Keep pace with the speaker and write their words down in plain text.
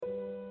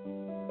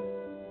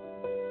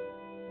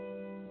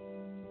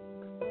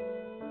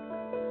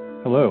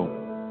Hello,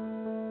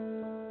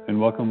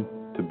 and welcome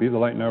to Be the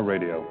Light Now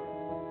Radio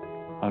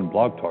on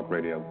Blog Talk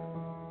Radio.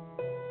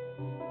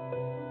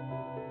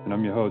 And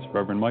I'm your host,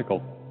 Rev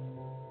Michael.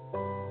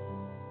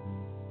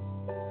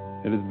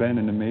 It has been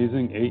an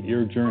amazing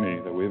 8-year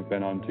journey that we've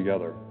been on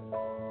together.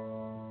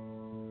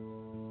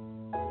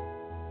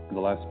 In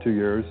the last 2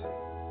 years,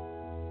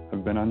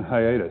 I've been on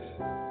hiatus,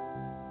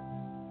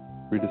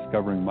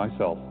 rediscovering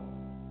myself,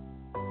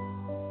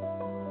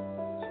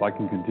 so I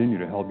can continue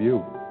to help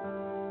you.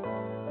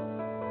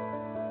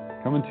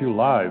 Coming to you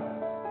live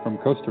from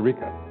Costa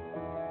Rica.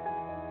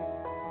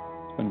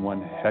 It's been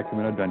one heck of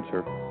an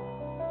adventure.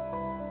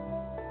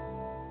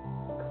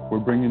 We're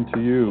bringing to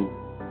you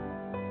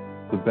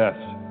the best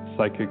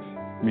psychics,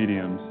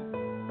 mediums,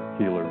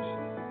 healers.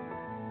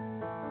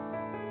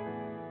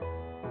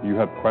 You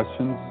have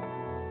questions,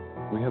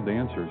 we have the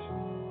answers.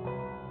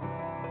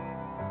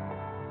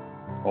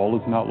 All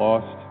is not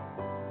lost.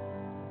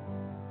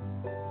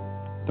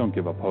 Don't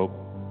give up hope.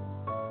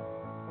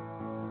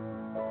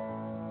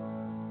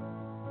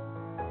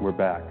 We're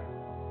back,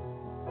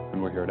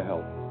 and we're here to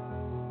help.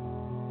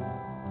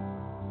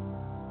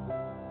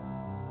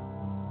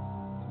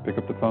 So pick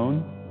up the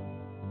phone,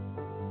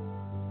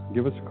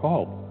 give us a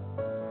call.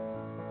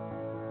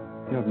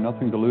 You have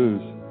nothing to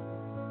lose,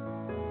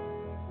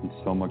 and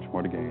so much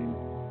more to gain.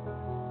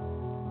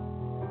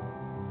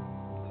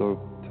 So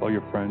tell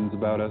your friends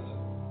about us,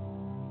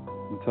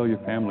 and tell your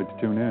family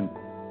to tune in.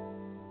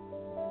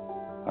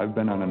 I've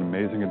been on an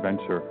amazing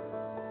adventure,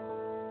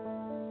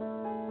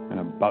 and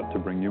I'm about to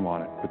bring you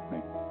on it with me.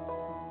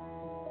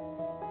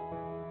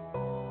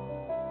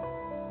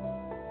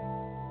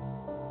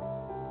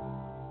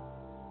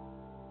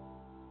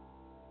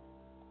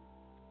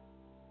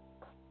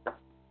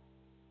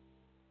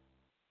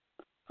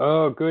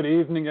 Oh, good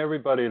evening,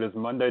 everybody. It is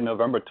Monday,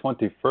 November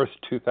 21st,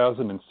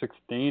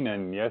 2016,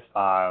 and yes,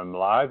 I'm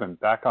live and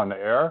back on the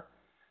air.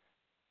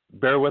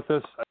 Bear with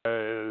us.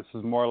 This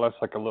is more or less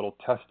like a little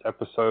test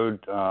episode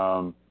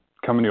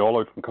coming to you all the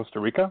way from Costa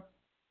Rica.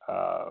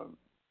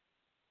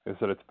 Is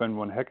that it's been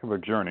one heck of a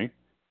journey,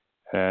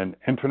 and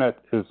internet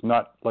is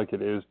not like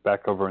it is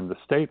back over in the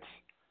States.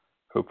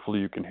 Hopefully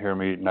you can hear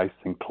me nice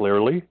and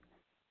clearly.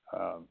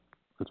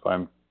 That's why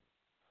I'm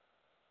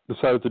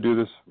decided to do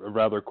this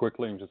rather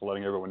quickly and just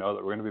letting everyone know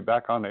that we're going to be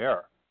back on the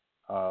air.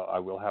 I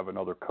will have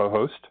another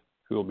co-host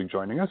who will be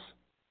joining us,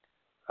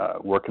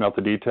 working out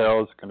the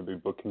details, going to be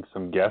booking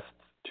some guests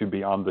to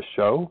be on the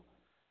show.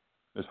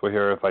 This way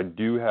here, if I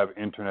do have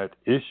internet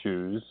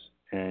issues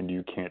and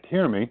you can't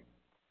hear me,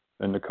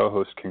 then the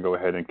co-host can go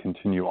ahead and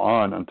continue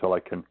on until I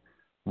can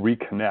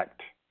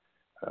reconnect.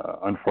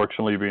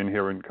 Unfortunately, being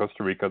here in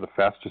Costa Rica, the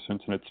fastest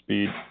internet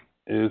speed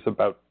is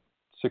about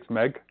 6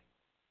 meg.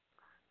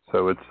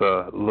 So it's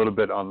a little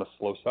bit on the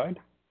slow side.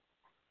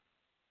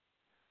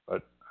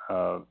 But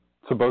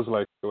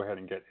supposedly I can go ahead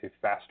and get a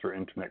faster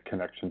internet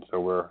connection.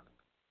 So we're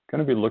going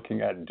to be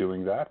looking at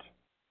doing that.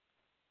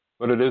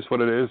 But it is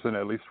what it is, and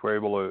at least we're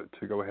able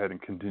to go ahead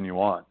and continue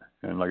on.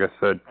 And like I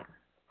said,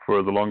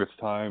 for the longest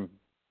time,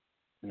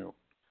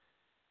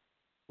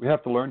 we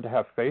have to learn to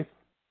have faith.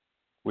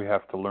 We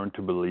have to learn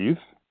to believe.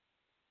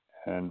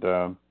 And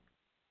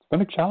it's been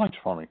a challenge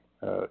for me.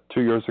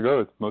 2 years ago,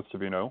 as most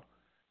of you know,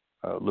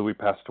 Louis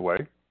passed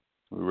away.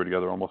 We were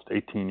together almost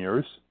 18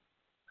 years.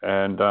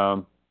 And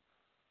I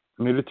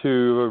needed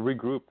to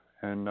regroup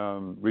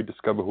and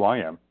rediscover who I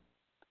am.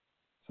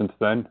 Since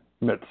then,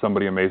 met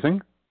somebody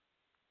amazing.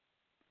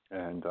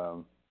 And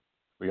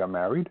we got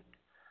married.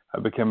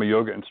 I became a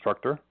yoga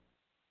instructor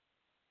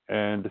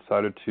and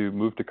decided to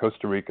move to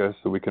Costa Rica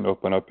so we can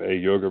open up a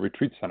yoga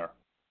retreat center.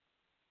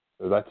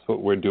 So that's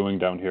what we're doing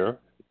down here.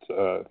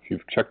 If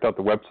you've checked out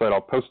the website,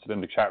 I'll post it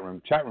in the chat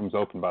room. Chat room's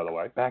open, by the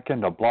way. Back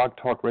end, the Blog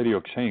Talk Radio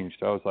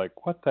changed. I was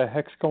like, what the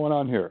heck's going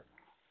on here?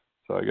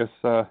 So I guess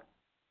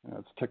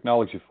it's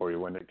technology for you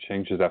when it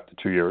changes after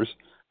 2 years.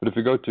 But if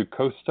you go to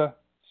Costa,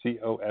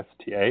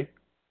 C-O-S-T-A,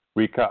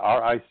 Rica,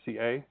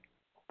 R-I-C-A,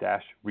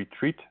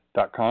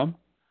 -retreat.com,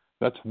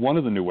 that's one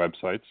of the new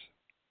websites.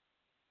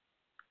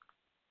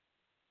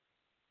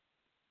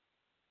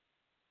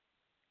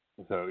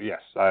 So yes,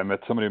 I met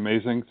somebody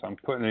amazing, so I'm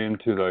putting it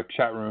into the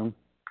chat room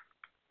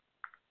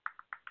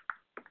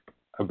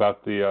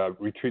about the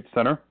retreat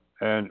center.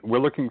 And we're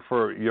looking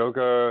for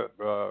yoga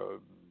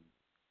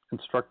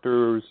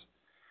instructors,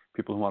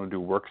 people who want to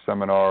do work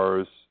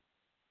seminars,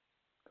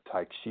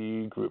 Tai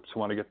Chi groups who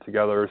want to get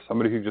together,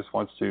 somebody who just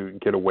wants to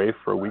get away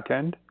for a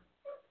weekend,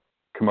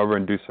 come over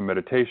and do some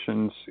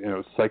meditations,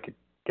 psychic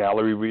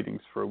gallery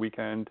readings for a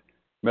weekend,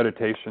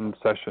 meditation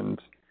sessions.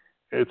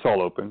 It's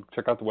all open.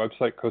 Check out the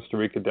website, Costa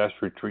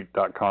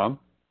Rica-retreat.com.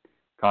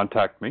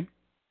 Contact me.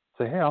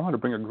 Say, hey, I want to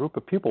bring a group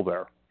of people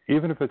there,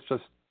 even if it's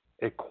just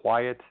a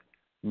quiet,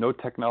 no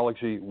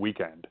technology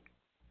weekend.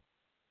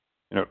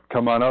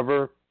 Come on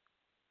over.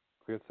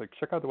 It's like,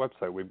 check out the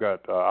website. We've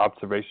got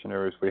observation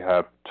areas. We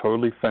have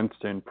totally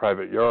fenced-in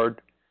private yard,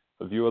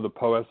 a view of the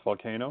Poas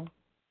Volcano,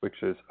 which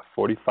is a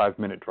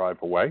 45-minute drive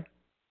away.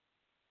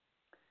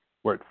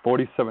 We're at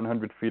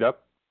 4,700 feet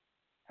up.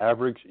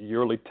 Average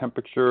yearly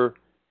temperature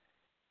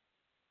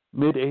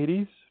mid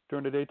 80s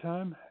during the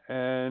daytime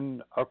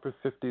and upper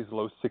 50s,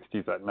 low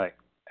 60s at night.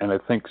 And I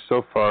think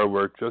so far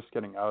we're just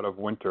getting out of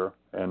winter,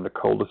 and the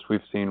coldest we've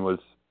seen was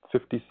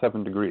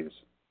 57 degrees.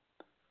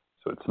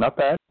 So it's not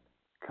bad.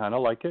 Kind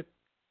of like it.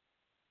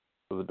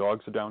 So the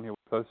dogs are down here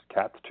with us,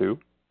 cats too.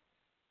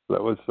 So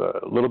that was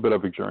a little bit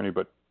of a journey,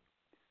 but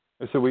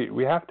so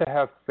we have to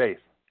have faith.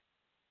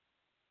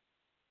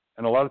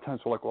 And a lot of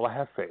times we're like, well, I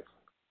have faith.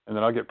 And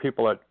then I'll get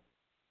people that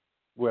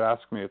would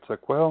ask me, it's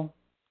like, well,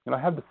 I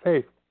have the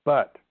faith,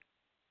 but,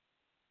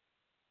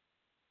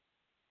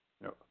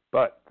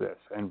 but this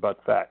and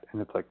but that.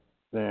 And it's like,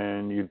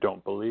 then you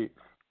don't believe.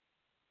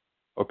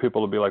 Or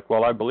people will be like,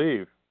 well, I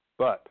believe,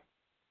 but.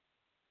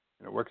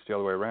 It works the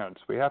other way around.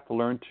 So we have to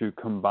learn to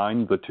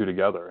combine the two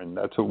together, and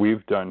that's what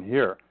we've done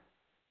here.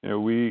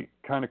 We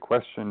kind of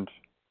questioned,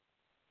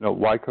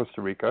 why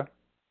Costa Rica?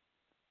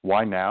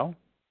 Why now?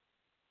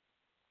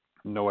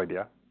 No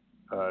idea.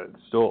 It's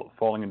still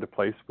falling into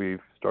place.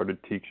 We've started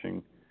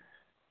teaching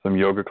some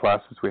yoga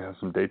classes. We have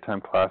some daytime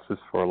classes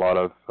for a lot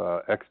of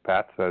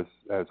expats,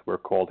 as we're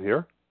called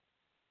here.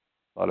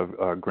 A lot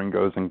of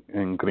gringos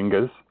and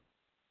gringas.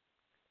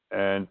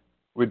 And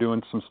we're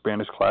doing some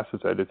Spanish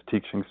classes. Ed is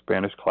teaching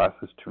Spanish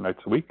classes 2 nights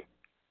a week.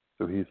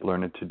 So he's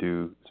learning to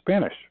do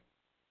Spanish.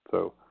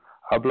 So,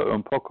 hablo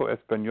un poco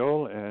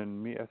español,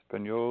 and mi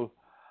español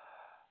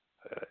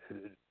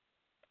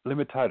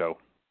limitado.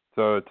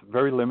 So it's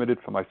very limited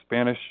for my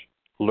Spanish,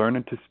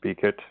 learning to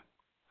speak it.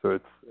 So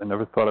I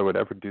never thought I would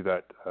ever do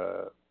that,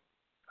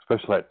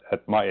 especially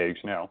at my age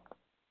now.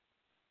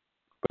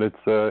 But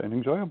it's an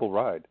enjoyable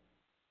ride,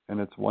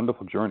 and it's a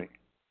wonderful journey.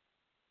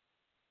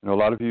 A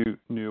lot of you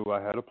knew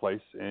I had a place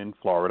in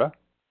Florida,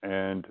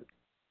 and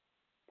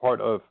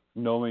part of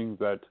knowing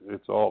that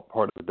it's all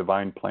part of the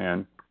divine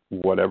plan,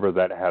 whatever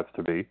that has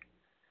to be,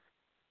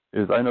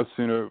 is I no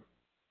sooner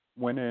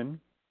went in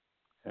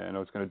and I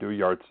was going to do a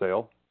yard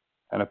sale,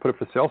 and I put a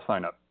for sale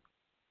sign up.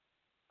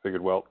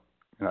 Figured, well,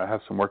 I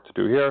have some work to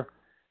do here.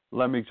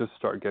 Let me just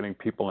start getting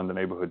people in the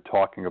neighborhood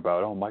talking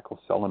about, oh, Michael's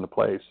selling the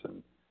place,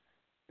 and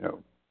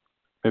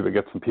maybe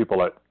get some people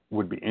that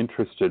would be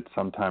interested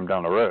sometime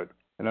down the road.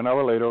 And an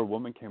hour later, a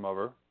woman came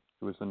over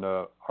who was in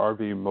the RV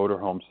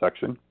motorhome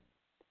section.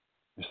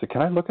 She said,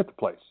 can I look at the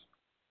place?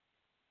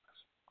 I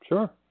said,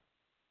 sure.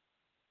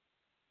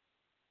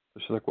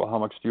 So she's like, well, how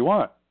much do you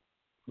want?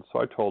 And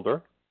so I told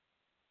her.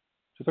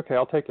 She's okay,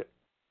 I'll take it.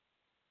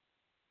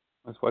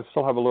 I said, well, I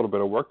still have a little bit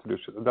of work to do.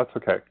 She said, that's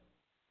okay.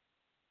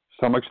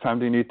 So how much time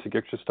do you need to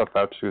get your stuff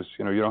out? She goes,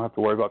 you don't have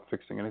to worry about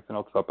fixing anything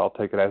else up. I'll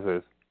take it as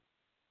is.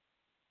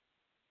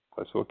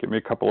 So I said, well, give me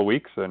a couple of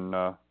weeks and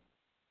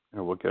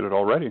we'll get it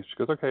all ready. She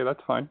goes, okay,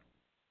 that's fine.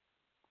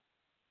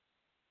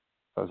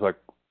 I was like,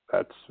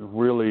 that's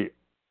really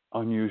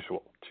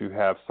unusual to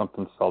have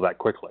something sell that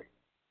quickly.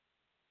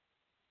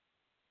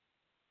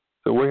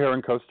 So we're here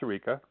in Costa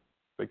Rica,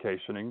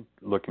 vacationing,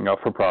 looking out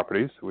for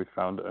properties. We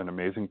found an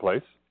amazing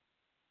place.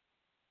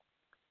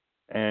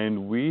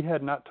 And we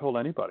had not told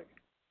anybody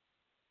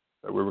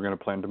that we were going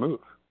to plan to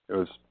move. It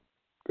was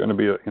going to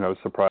be a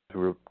surprise.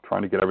 We were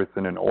trying to get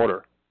everything in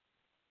order.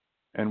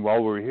 And while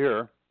we were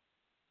here,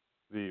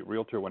 the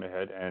realtor went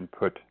ahead and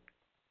put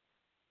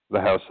the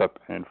house up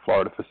in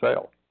Florida for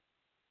sale.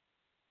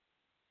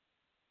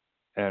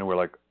 And we're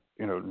like,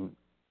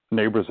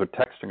 neighbors are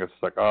texting us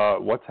like,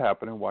 what's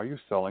happening? Why are you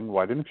selling?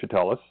 Why didn't you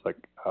tell us? Like,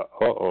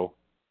 uh-oh.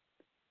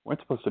 We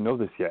weren't supposed to know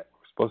this yet.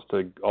 We're supposed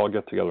to all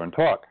get together and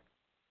talk.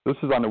 This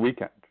is on the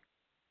weekend.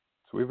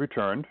 So we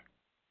returned,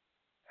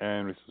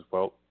 and we said,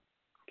 well,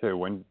 okay,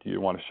 when do you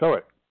want to show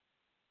it?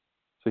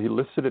 So he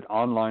listed it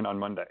online on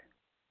Monday.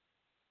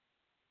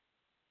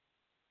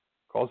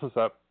 Calls us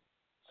up,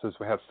 says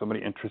we have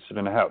somebody interested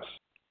in a house.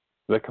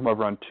 They come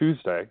over on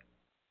Tuesday.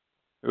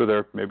 We were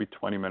there maybe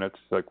 20 minutes.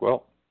 Like,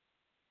 well,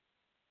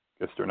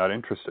 guess they're not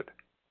interested.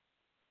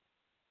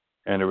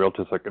 And the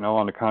realtor's like, no,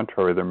 on the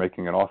contrary, they're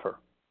making an offer.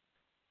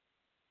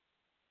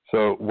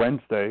 So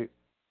Wednesday,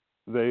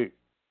 they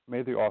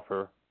made the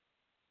offer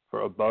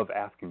for above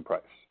asking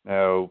price.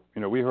 Now,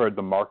 we heard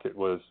the market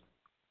was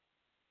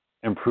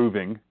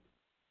improving,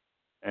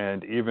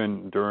 and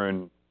even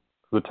during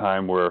the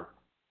time where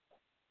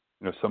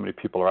so many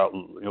people are out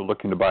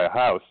looking to buy a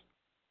house,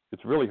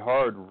 it's really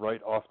hard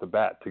right off the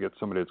bat to get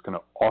somebody that's going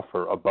to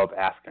offer above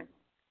asking.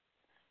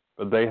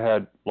 But they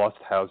had lost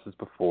houses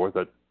before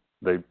that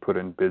they put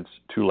in bids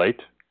too late,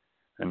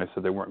 and they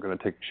said they weren't going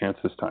to take a chance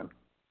this time.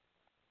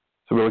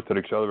 So we looked at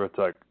each other. It's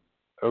like,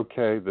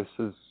 okay, this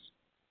is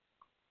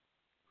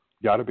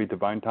got to be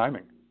divine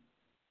timing.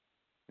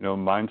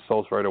 Mine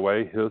sells right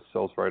away. His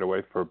sells right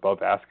away for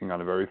above asking on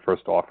the very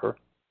first offer.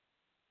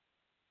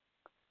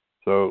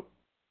 So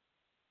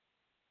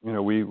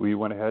we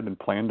went ahead and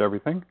planned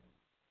everything,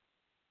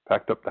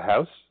 packed up the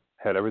house,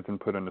 had everything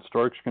put in a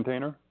storage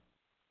container,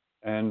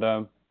 and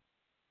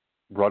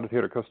brought it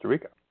here to Costa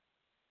Rica.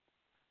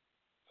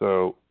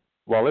 So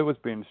while it was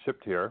being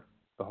shipped here,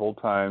 the whole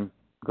time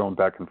going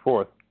back and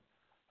forth,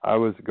 I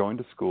was going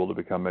to school to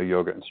become a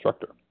yoga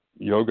instructor.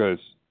 Yoga has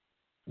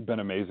been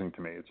amazing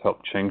to me. It's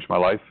helped change my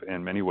life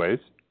in many ways.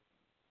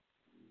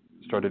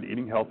 started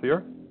eating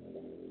healthier.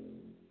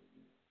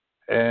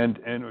 And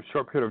in a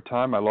short period of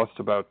time, I lost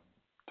about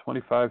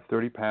 25,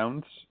 30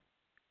 pounds,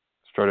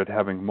 started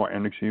having more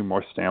energy,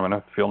 more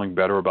stamina, feeling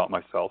better about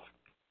myself.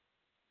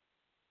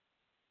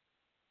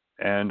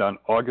 And on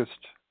August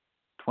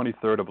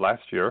 23rd of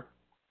last year,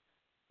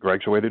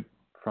 graduated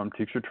from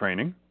teacher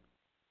training.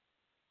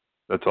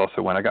 That's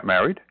also when I got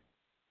married.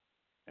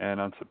 And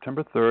on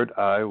September 3rd,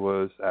 I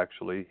was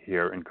actually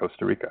here in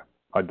Costa Rica.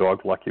 My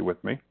dog, Lucky,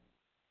 with me.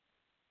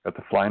 Got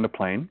to fly in a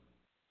plane.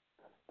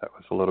 That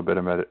was a little bit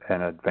of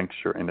an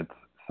adventure in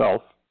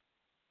itself.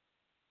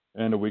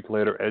 And a week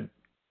later, Ed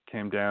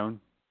came down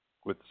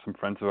with some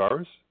friends of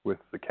ours, with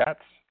the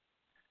cats,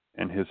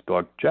 and his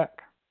dog,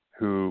 Jack,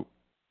 who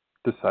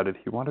decided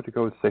he wanted to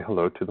go say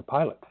hello to the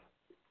pilots.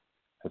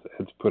 As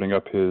Ed's putting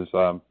up his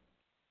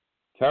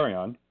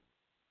carry-on,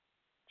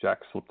 Jack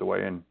slipped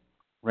away and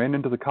ran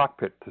into the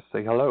cockpit to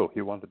say hello.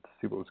 He wanted to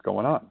see what was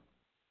going on.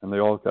 And they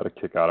all got a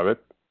kick out of it.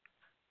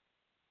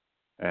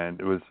 And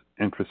it was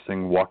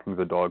interesting walking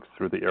the dogs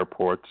through the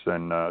airports,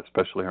 and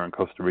especially here in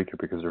Costa Rica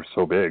because they're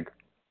so big.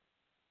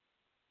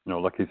 You know,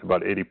 Lucky's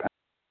about 80 pounds.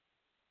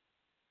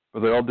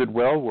 But they all did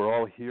well. We're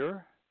all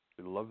here.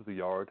 They love the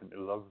yard and they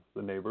love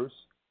the neighbors.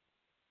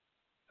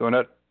 So and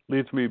that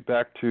leads me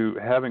back to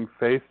having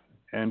faith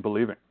and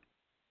believing.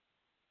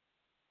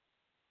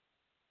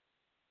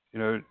 You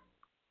know,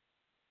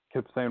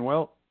 kept saying,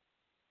 well,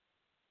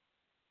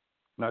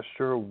 not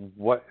sure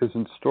what is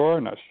in store,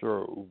 not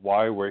sure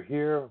why we're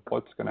here,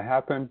 what's going to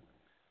happen,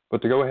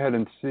 but to go ahead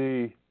and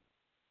see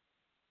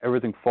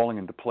everything falling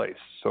into place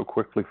so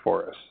quickly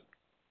for us.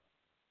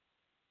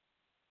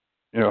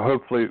 You know,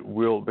 hopefully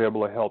we'll be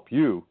able to help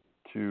you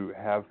to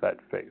have that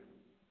faith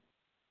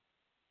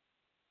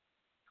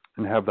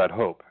and have that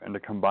hope, and to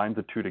combine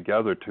the two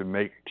together to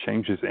make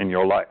changes in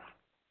your life.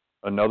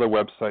 Another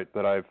website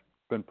that I've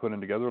been putting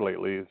together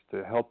lately is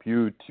to help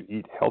you to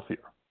eat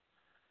healthier.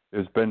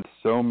 There's been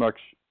so much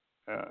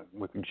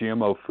with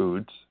GMO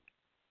foods,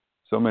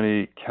 so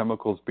many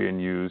chemicals being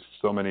used,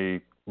 so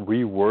many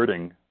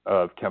rewording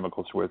of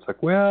chemicals where it's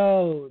like,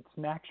 well, it's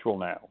natural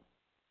now.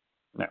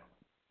 No,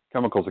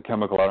 chemical's a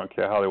chemical. I don't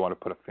care how they want to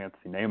put a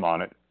fancy name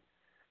on it.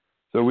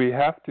 So we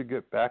have to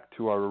get back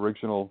to our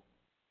original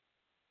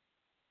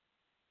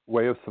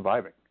way of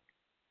surviving,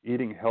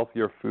 eating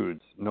healthier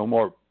foods, no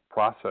more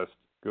processed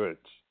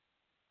goods.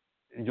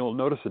 You'll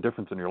notice a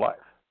difference in your life.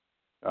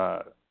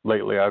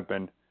 Lately, I've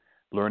been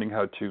learning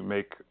how to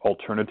make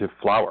alternative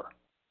flour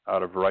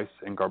out of rice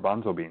and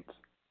garbanzo beans.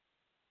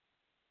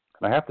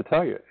 And I have to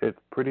tell you, it's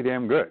pretty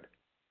damn good.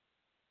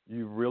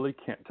 You really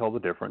can't tell the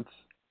difference.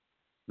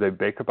 They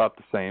bake about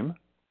the same.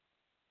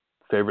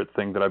 Favorite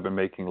thing that I've been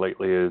making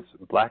lately is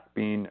black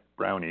bean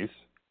brownies,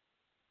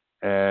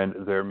 and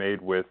they're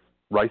made with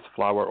rice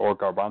flour or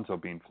garbanzo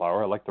bean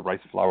flour. I like the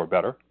rice flour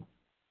better.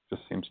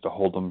 Just seems to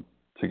hold them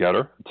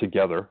together.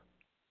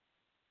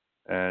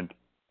 And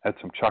had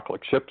some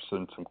chocolate chips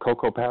and some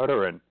cocoa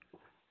powder, and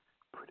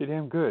pretty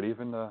damn good.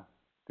 Even the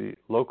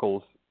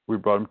locals, we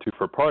brought them to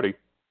for a party,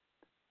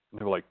 and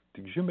they were like,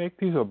 did you make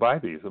these or buy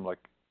these? I'm like,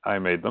 I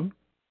made them.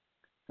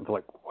 And they're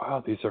like,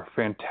 wow, these are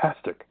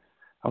fantastic.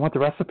 I want the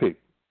recipe.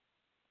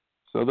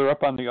 So they're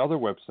up on the other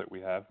website we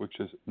have, which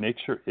is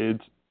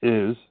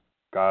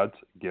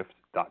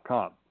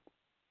natureisgodsgift.com.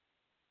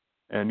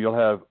 And you'll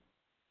have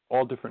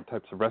all different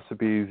types of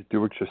recipes,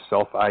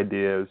 do-it-yourself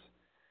ideas.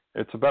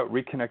 It's about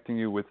reconnecting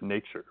you with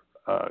nature,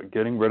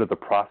 getting rid of the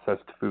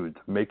processed foods,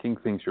 making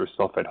things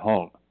yourself at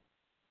home.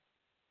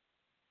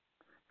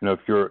 You know,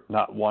 if you're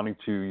not wanting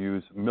to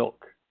use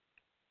milk,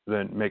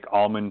 then make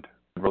almond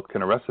milk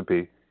in a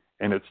recipe,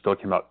 and it still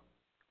came out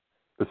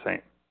the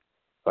same.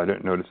 So I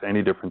didn't notice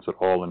any difference at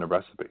all in the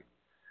recipe.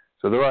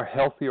 So there are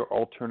healthier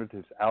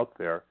alternatives out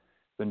there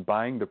than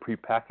buying the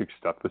prepackaged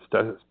stuff,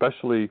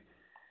 especially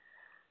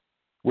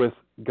with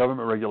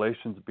government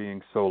regulations being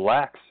so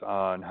lax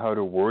on how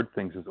to word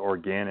things as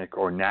organic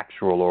or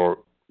natural, or,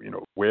 you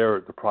know,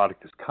 where the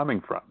product is coming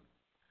from.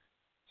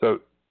 So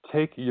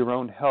take your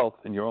own health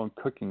and your own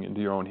cooking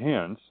into your own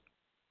hands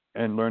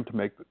and learn to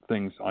make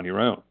things on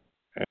your own.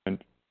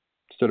 And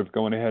instead of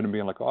going ahead and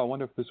being like, oh, I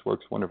wonder if this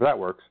works, wonder if that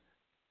works,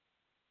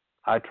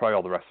 I try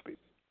all the recipes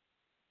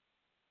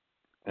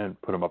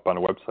and put them up on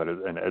a website.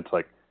 And it's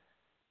like,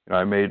 you know,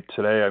 I made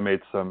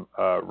some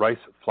rice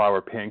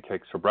flour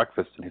pancakes for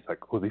breakfast, and he's like,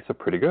 oh, these are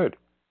pretty good.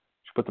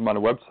 Did you put them on a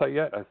website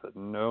yet? I said,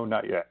 no,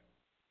 not yet.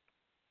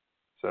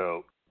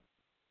 So,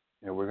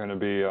 you know, we're going to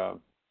be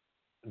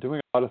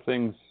doing a lot of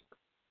things,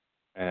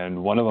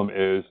 and one of them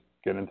is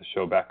getting the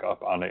show back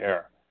up on the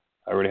air.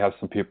 I already have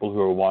some people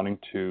who are wanting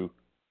to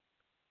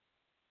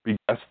be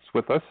guests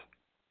with us.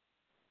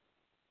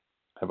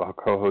 I have a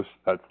co-host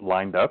that's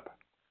lined up.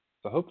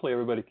 So hopefully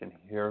everybody can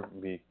hear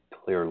me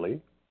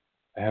clearly.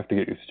 I have to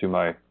get used to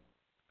my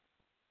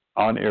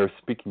on-air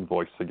speaking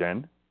voice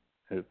again.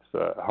 It's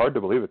hard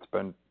to believe it's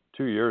been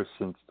 2 years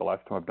since the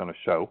last time I've done a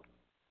show.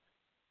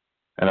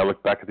 And I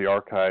look back at the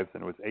archives,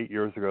 and it was 8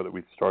 years ago that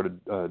we started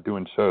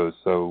doing shows.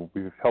 So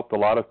we've helped a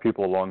lot of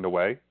people along the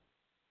way.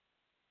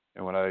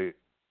 And when I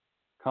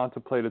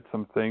contemplated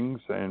some things,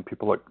 and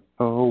people are like,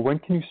 oh, when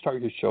can you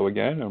start your show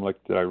again? And I'm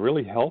like, did I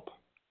really help?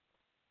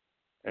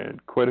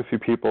 And quite a few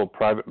people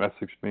private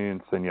messaged me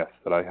and saying yes,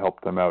 that I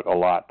helped them out a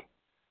lot,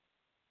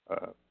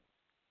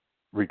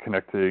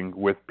 reconnecting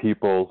with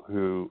people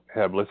who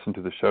have listened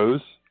to the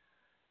shows,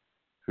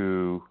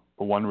 who,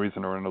 for one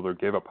reason or another,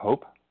 gave up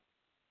hope,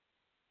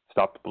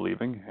 stopped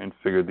believing, and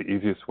figured the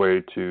easiest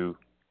way to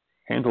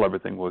handle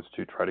everything was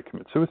to try to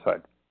commit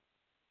suicide.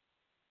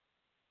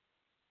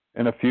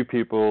 And a few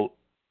people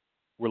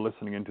were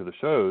listening into the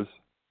shows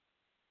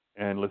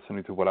and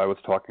listening to what I was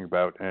talking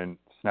about and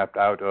snapped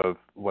out of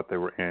what they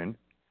were in,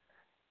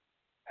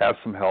 have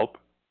some help,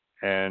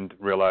 and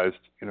realized,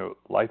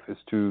 life is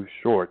too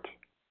short,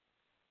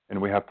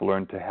 and we have to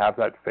learn to have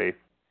that faith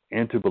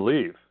and to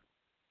believe,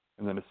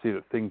 and then to see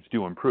that things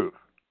do improve.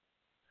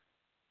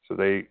 So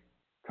they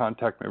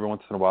contact me every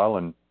once in a while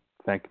and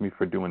thank me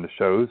for doing the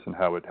shows and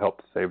how it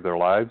helped save their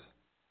lives.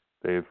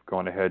 They've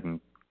gone ahead, and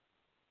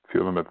a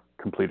few of them have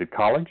completed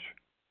college,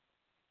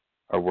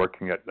 are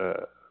working at,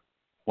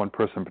 one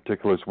person in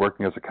particular is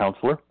working as a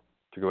counselor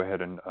to go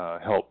ahead and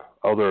help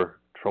other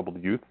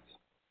troubled youths.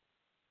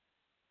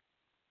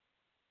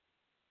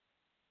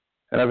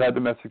 And I've had the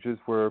messages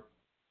where,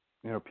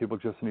 people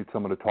just need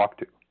someone to talk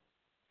to.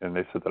 And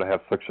they said that I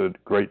have such a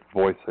great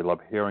voice, they love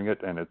hearing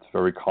it, and it's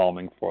very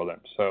calming for them.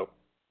 So,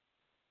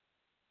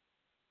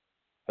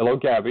 hello,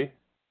 Gabby.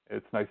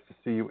 It's nice to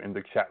see you in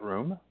the chat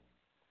room.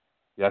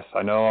 Yes,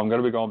 I know I'm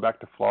going to be going back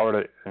to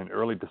Florida in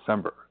early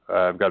December.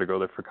 I've got to go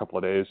there for a couple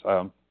of days.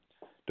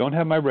 Don't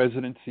have my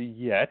residency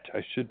yet.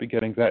 I should be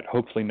getting that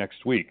hopefully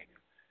next week.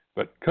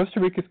 But Costa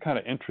Rica is kind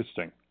of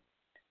interesting.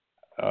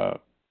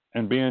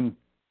 And being,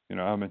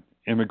 I'm an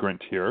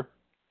immigrant here,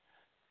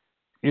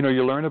 you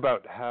learn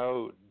about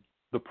how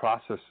the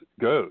process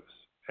goes.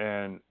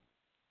 And,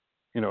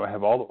 I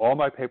have all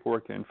my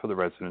paperwork in for the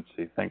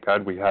residency. Thank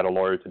God we had a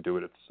lawyer to do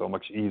it. It's so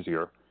much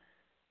easier,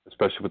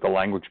 especially with the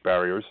language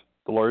barriers.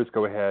 The lawyers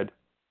go ahead.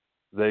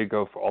 They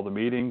go for all the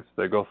meetings.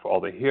 They go for all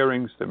the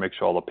hearings. They make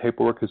sure all the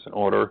paperwork is in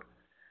order.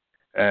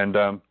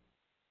 And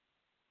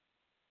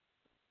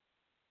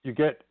you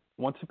get,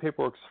 once the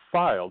paperwork's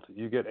filed,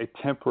 you get a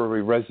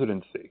temporary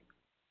residency.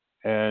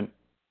 And,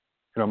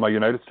 my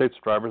United States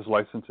driver's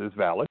license is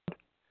valid,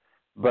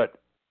 but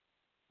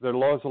the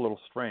law is a little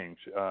strange.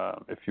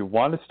 If you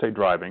want to stay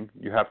driving,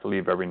 you have to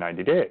leave every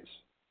 90 days.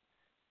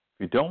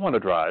 If you don't want to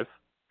drive,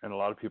 and a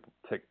lot of people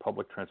take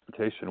public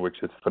transportation,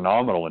 which is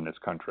phenomenal in this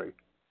country,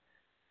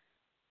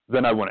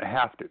 then I wouldn't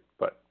have to.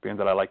 But being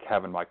that I like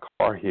having my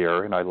car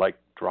here and I like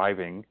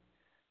driving,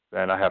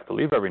 then I have to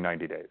leave every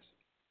 90 days.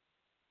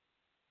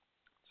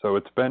 So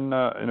it's been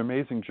an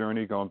amazing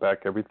journey going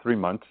back every 3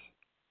 months.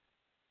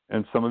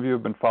 And some of you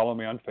have been following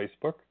me on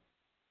Facebook.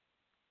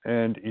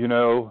 And you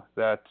know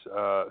that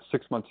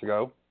 6 months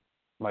ago,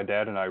 my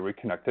dad and I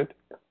reconnected.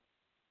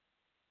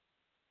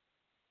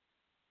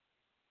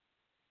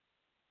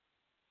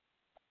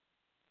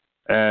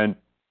 And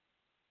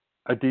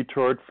I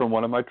detoured from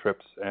one of my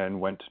trips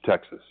and went to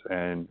Texas,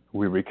 and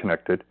we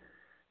reconnected.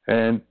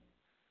 And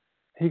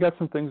he got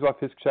some things off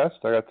his chest.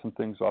 I got some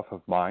things off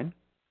of mine.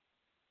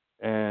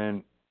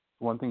 And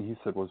one thing he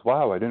said was,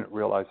 wow, I didn't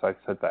realize I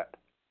said that.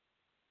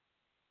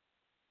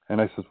 And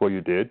I said, well,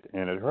 you did,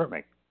 and it hurt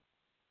me.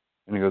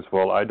 And he goes,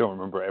 well, I don't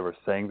remember ever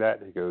saying that.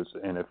 He goes,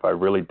 and if I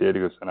really did,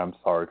 he goes, and I'm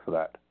sorry for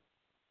that.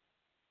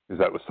 Because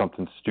that was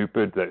something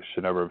stupid that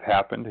should never have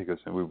happened. He goes,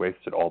 and we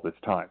wasted all this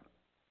time.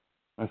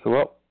 I said,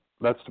 well,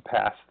 that's the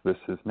past. This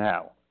is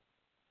now.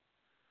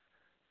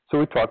 So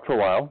we talked for a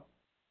while,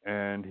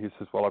 and he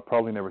says, well, I'll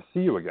probably never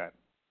see you again.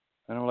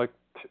 And I'm like,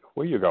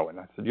 where are you going?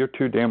 I said, you're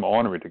too damn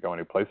ornery to go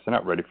anyplace. They're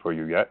not ready for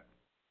you yet.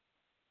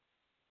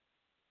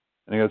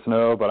 And he goes,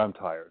 no, but I'm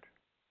tired.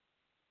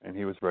 And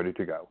he was ready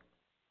to go.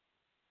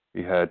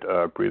 He had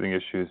breathing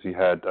issues. He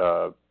had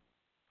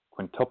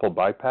quintuple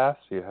bypass.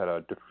 He had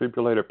a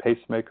defibrillator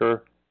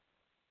pacemaker.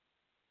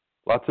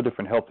 Lots of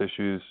different health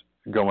issues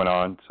going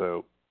on.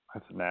 So I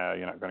said, nah,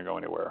 you're not going to go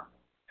anywhere.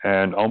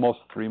 And almost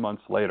 3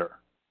 months later,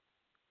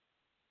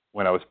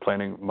 when I was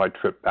planning my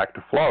trip back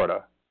to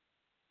Florida,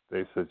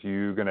 they said,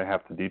 you're going to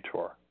have to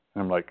detour.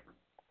 And I'm like,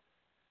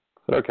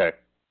 I said, okay,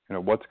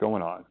 what's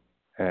going on?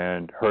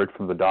 And heard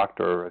from the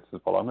doctor. I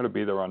said, well, I'm going to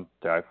be there on,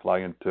 I fly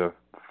into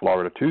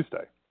Florida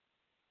Tuesday.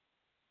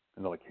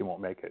 And they're like, he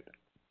won't make it.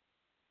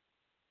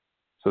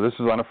 So this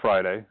was on a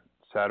Friday.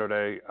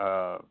 Saturday,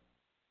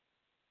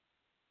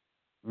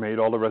 made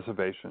all the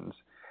reservations.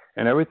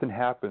 And everything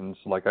happens,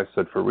 like I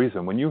said, for a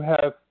reason. When you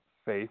have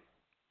faith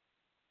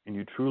and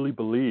you truly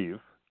believe,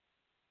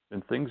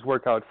 then things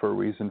work out for a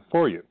reason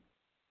for you.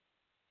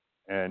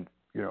 And,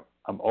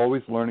 I'm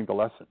always learning the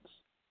lessons.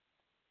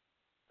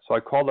 So I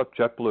called up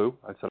JetBlue.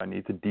 I said, I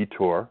need to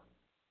detour,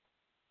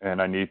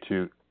 and I need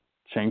to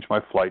change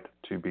my flight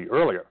to be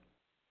earlier.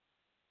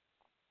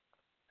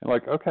 And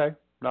like, okay,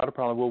 not a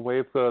problem. We'll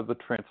waive the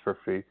transfer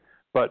fee,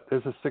 but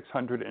there's a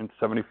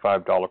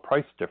 $675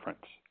 price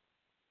difference.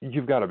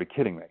 You've got to be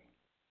kidding me.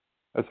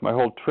 That's my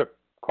whole trip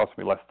cost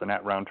me less than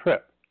that round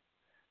trip.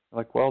 I'm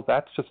like, well,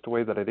 that's just the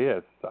way that it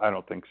is. I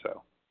don't think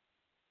so.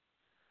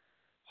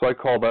 So I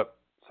called up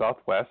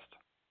Southwest,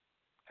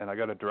 and I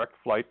got a direct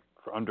flight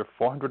for under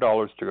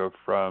 $400 to go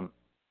from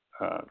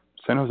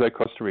San Jose,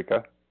 Costa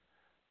Rica,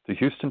 to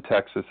Houston,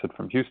 Texas, and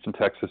from Houston,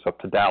 Texas, up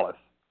to Dallas,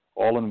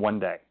 all in one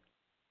day.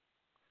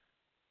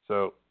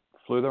 So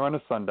flew there on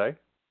a Sunday,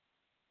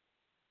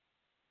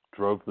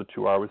 drove the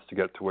 2 hours to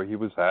get to where he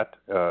was at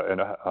in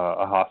a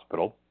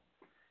hospital.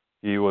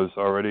 He was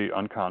already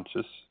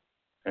unconscious,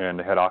 and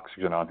they had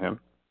oxygen on him.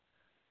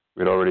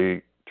 We'd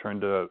already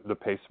turned the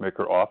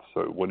pacemaker off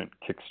so it wouldn't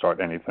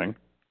kickstart anything.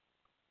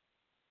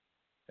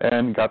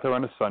 And got there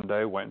on a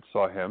Sunday, went and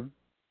saw him,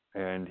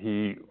 and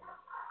he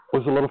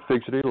was a little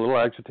fidgety, a little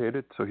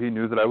agitated, so he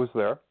knew that I was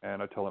there,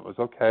 and I told him it was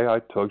okay. I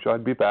told you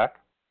I'd be back.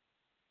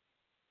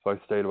 So I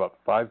stayed about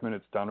 5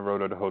 minutes down the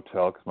road at a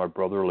hotel because my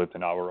brother lived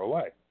an hour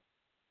away.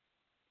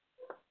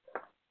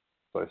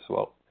 So I said,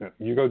 well,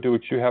 you go do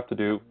what you have to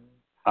do.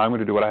 I'm going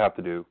to do what I have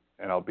to do,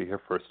 and I'll be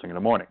here first thing in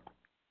the morning.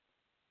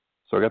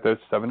 So I got there at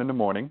 7 in the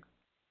morning,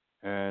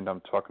 and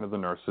I'm talking to the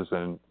nurses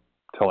and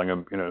telling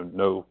them,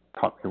 no,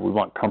 we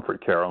want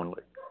comfort care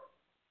only.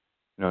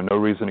 No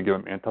reason to give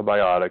him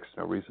antibiotics,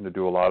 no reason to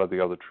do a lot of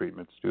the other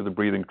treatments. Do the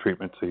breathing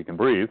treatment so he can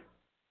breathe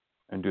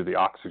and do the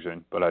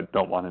oxygen, but I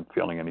don't want him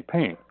feeling any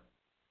pain.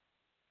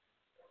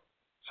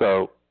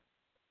 So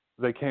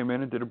they came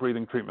in and did a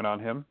breathing treatment on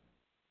him.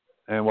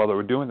 And while they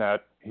were doing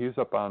that, he's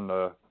up on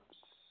the,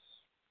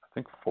 I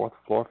think, 4th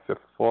floor, 5th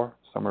floor,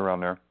 somewhere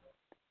around there.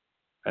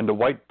 And the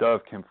white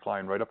dove came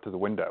flying right up to the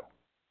window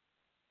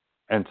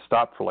and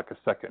stopped for like a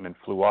second and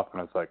flew off.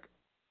 And I was like,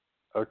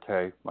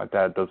 okay, my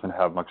dad doesn't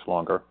have much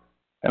longer.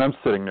 And I'm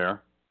sitting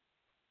there.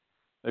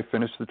 They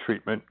finished the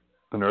treatment.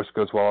 The nurse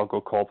goes, well, I'll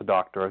go call the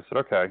doctor. I said,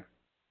 okay.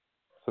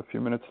 So a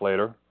few minutes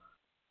later,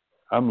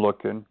 I'm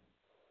looking,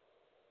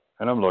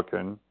 and I'm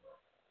looking.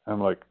 I'm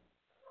like,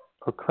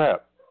 oh,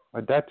 crap,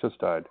 my dad just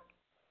died.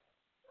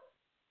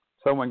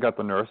 So I went and got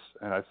the nurse,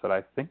 and I said,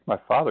 I think my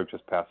father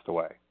just passed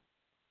away.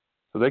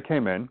 So they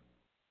came in,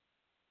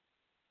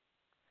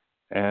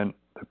 and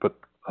they put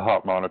a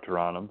heart monitor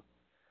on him.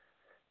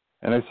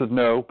 And I said,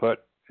 no,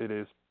 but it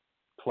is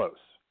close.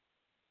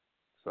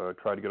 So I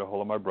tried to get a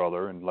hold of my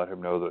brother and let him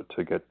know that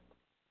to get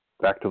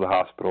back to the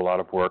hospital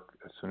out of work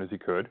as soon as he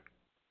could.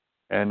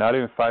 And not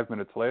even 5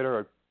 minutes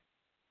later, it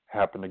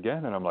happened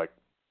again. And I'm like,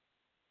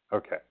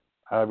 okay,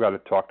 I've got to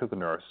talk to the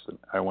nurse. And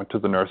I went to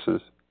the nurses,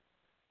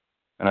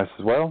 and I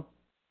said, well,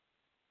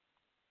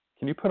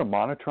 can you put a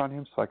monitor on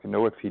him so I can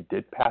know if he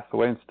did pass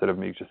away instead of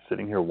me just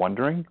sitting here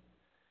wondering?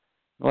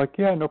 They're like,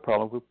 yeah, no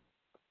problem. We'll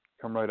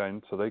come right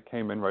in. So they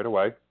came in right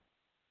away.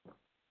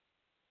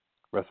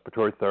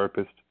 Respiratory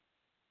therapist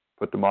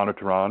put the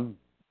monitor on.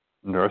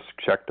 Nurse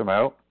checked him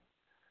out.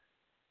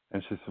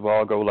 And she said, well,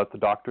 I'll go let the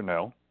doctor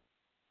know.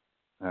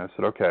 And I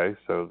said, okay.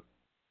 So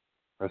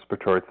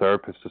respiratory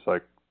therapist is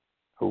like,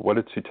 well, what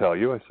did she tell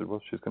you? I said,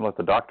 well, she's going to let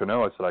the doctor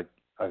know. I said,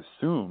 I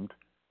assumed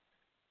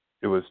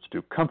it was to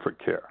do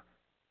comfort care.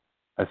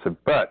 I said,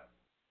 but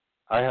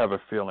I have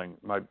a feeling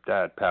my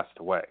dad passed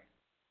away.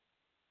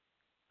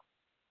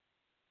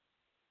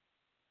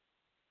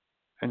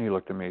 And he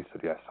looked at me and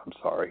said, yes, I'm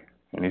sorry.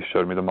 And he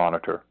showed me the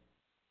monitor.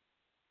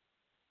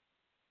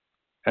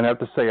 And I have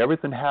to say,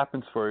 everything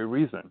happens for a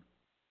reason.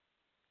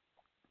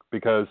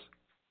 Because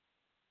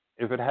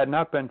if it had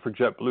not been for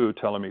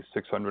JetBlue telling me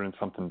 $600 and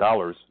something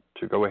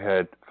to go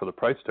ahead for the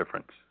price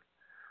difference,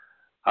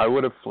 I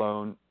would have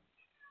flown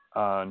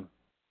on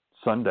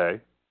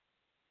Sunday,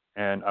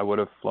 and I would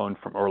have flown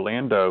from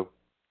Orlando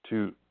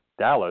to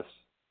Dallas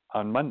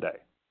on Monday,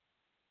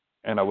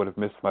 and I would have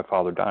missed my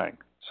father dying.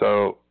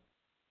 So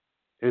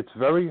it's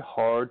very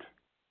hard.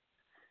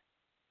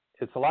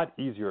 It's a lot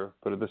easier,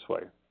 put it this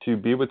way, to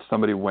be with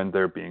somebody when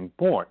they're being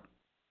born.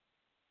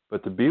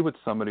 But to be with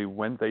somebody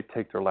when they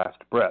take their last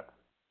breath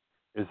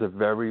is a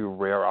very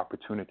rare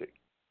opportunity.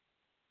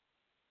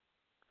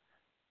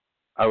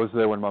 I was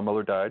there when my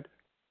mother died,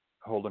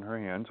 holding her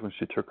hands when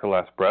she took her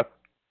last breath.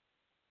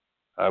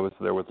 I was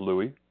there with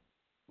Louis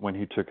when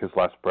he took his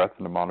last breath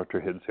and the monitor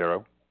hit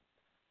 0.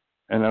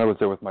 And then I was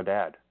there with my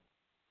dad.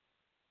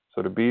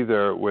 So to be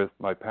there with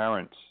my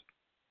parents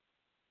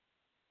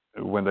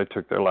when they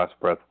took their last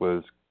breath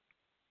was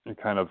a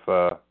kind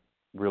of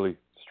really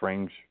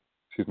strange,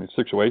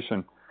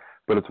 situation.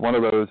 But it's one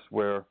of those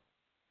where,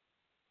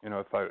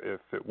 if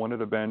it wouldn't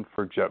have been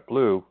for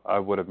JetBlue, I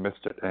would have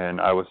missed it, and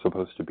I was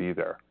supposed to be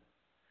there.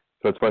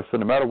 So that's why I said,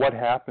 no matter what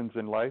happens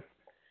in life,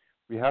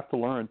 we have to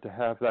learn to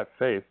have that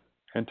faith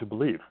and to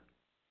believe.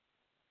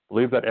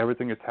 Believe that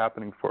everything is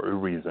happening for a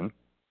reason.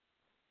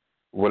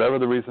 Whatever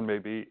the reason may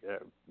be,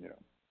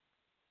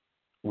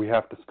 we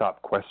have to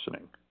stop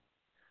questioning.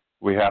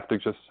 We have to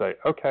just say,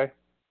 okay,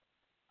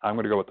 I'm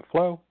going to go with the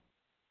flow.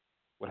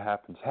 What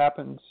happens,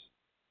 happens.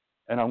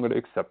 And I'm going to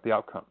accept the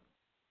outcome.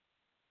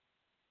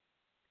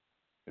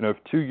 If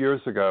 2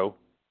 years ago,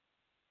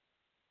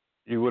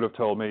 you would have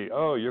told me,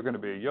 oh, you're going to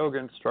be a yoga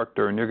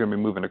instructor and you're going to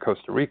be moving to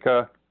Costa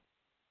Rica,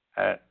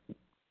 I'd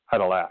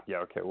have laughed. Yeah,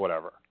 okay,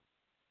 whatever.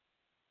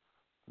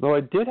 Though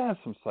I did have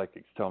some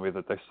psychics tell me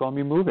that they saw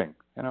me moving.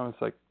 And I was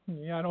like,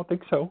 yeah, I don't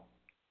think so.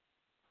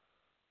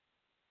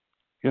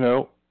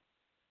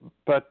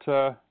 But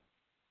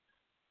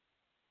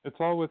it's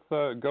all with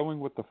going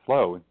with the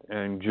flow.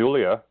 And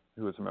Julia,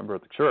 who was a member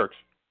of the church,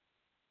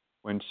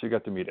 when she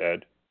got to meet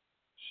Ed,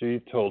 she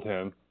told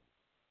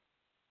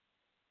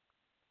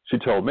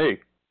me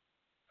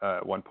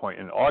at one point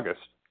in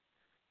August,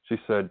 she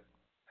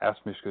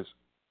asked me, she goes,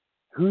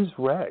 "Who's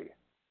Ray?"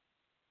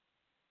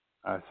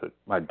 I said,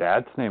 "My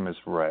dad's name is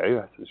Ray."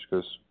 I said, she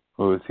goes,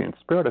 "Well, is he in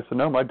spirit?" I said,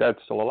 "No, my dad's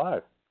still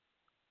alive."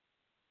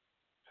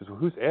 She says, "Well,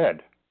 who's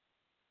Ed?"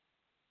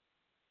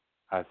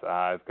 I said,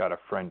 "I've got a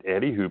friend,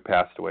 Eddie, who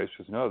passed away."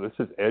 She goes, "No, this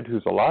is Ed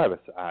who's alive." I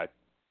said, "I had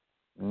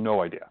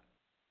no idea."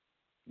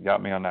 You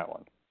got me on that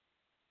one.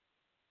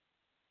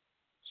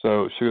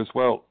 So she goes,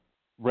 "Well,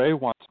 Ray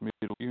wants me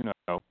to let you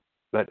know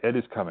that Ed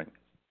is coming.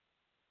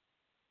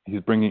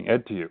 He's bringing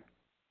Ed to you."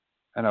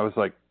 And I was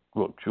like,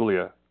 "Well,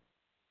 Julia,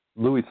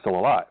 Louie's still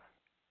alive."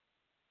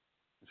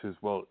 She says,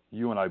 "Well,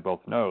 you and I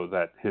both know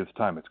that his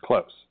time is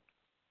close."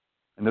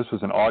 And this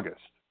was in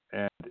August.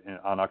 And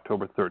on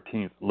October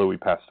 13th, Louie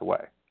passed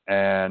away.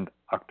 And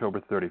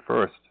October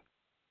 31st,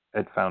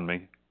 Ed found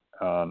me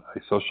on a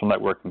social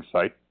networking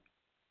site.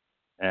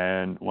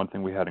 And one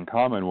thing we had in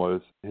common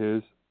was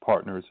his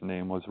partner's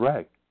name was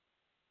Ray.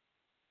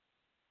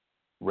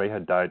 Ray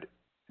had died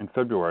in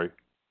February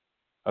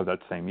of that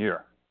same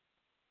year.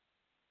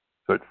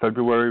 So at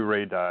February,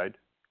 Ray died.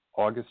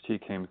 August, he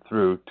came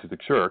through to the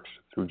church,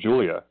 through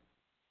Julia,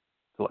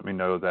 to let me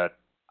know that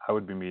I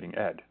would be meeting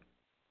Ed.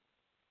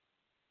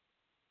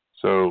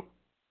 So,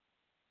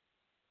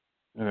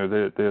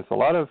 there's a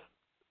lot of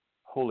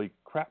holy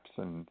craps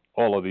and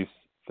all of these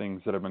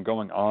things that have been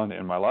going on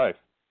in my life,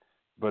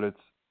 but it's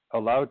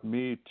allowed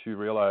me to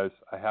realize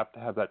I have to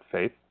have that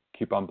faith,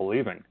 keep on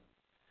believing,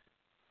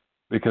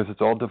 because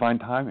it's all divine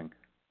timing.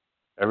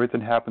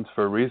 Everything happens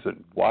for a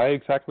reason. Why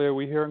exactly are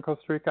we here in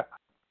Costa Rica?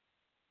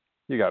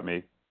 You got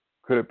me.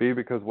 Could it be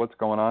because what's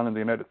going on in the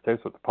United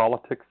States with the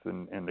politics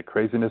and the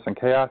craziness and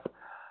chaos?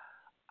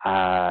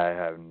 I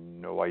have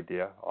no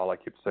idea. All I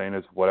keep saying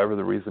is whatever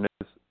the reason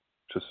is,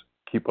 just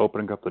keep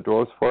opening up the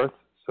doors for us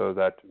so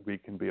that we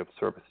can be of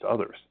service to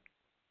others.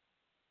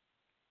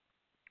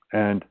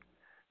 And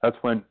that's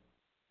when,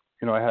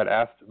 I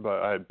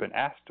had been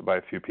asked by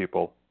a few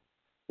people,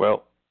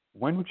 "Well,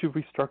 when would you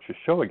restart your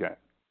show again?"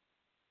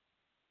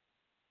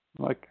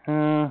 I'm like,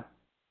 I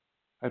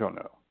don't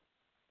know.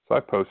 So I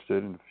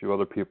posted, and a few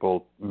other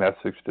people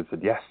messaged and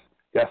said, yes,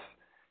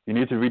 you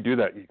need to redo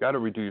that. You got to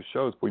redo your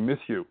shows. We miss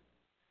you.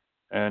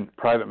 And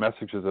private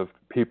messages of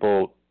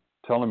people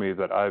telling me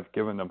that I've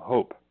given them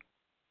hope,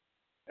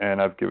 and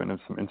I've given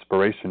them some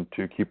inspiration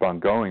to keep on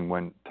going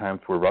when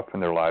times were rough in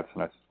their lives.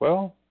 And I said,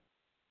 well,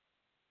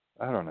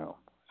 I don't know.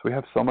 So we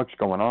have so much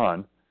going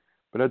on,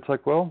 but it's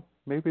like, well,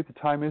 maybe the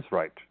time is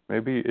right.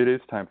 Maybe it is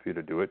time for you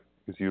to do it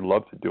because you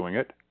loved doing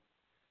it,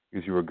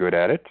 because you were good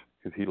at it,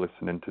 because he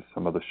listened into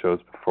some of the shows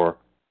before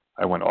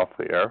I went off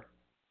the air.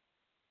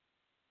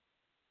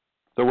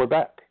 So we're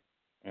back.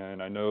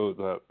 And I know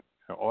the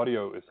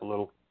audio is a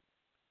little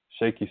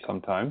shaky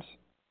sometimes,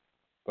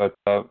 but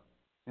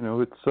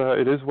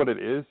it is what it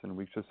is, and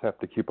we just have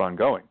to keep on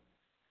going.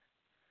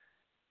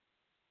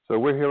 So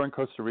we're here in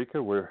Costa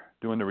Rica. We're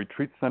doing the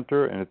retreat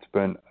center, and it's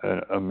been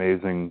an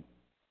amazing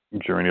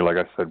journey. Like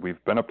I said,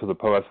 we've been up to the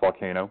Poas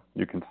Volcano.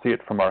 You can see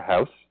it from our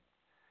house.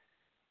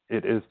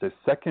 It is the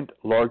second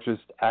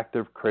largest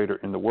active crater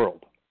in the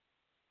world.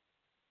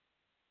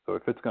 So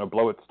if it's going to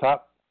blow its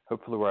top,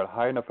 hopefully we're at a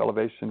high enough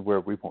elevation where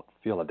we won't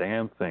feel a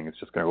damn thing. It's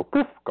just going to go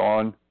poof,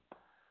 gone.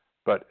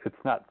 But it's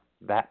not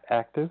that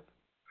active.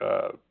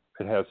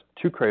 It has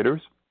two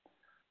craters.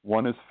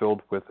 One is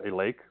filled with a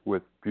lake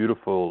with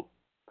beautiful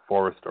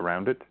forest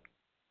around it.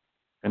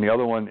 And the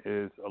other one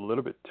is a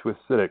little bit too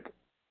acidic.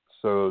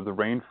 So the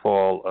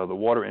rainfall, the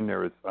water in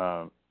there is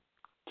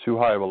too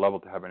high of a level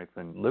to have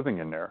anything living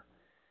in there.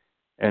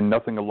 And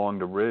nothing along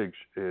the ridge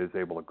is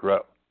able to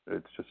grow.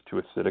 It's just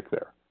too acidic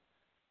there.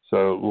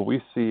 So what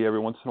we see every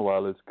once in a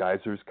while is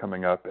geysers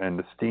coming up and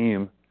the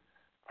steam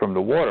from the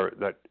water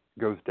that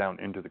goes down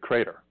into the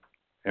crater.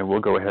 And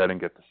we'll go ahead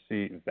and get to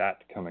see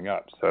that coming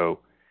up. So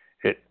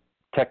it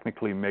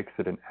technically makes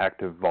it an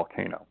active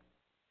volcano.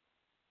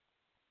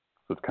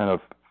 So it's kind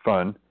of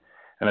fun.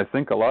 And I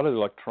think a lot of the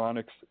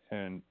electronics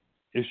and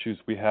issues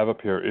we have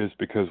up here is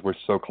because we're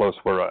so close.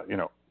 We're,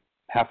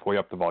 halfway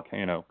up the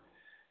volcano.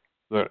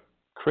 The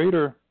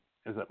crater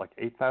is at like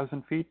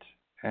 8,000 feet,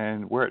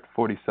 and we're at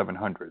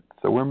 4,700.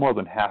 So we're more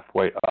than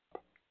halfway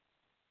up.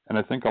 And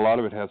I think a lot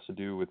of it has to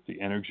do with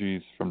the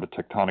energies from the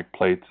tectonic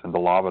plates and the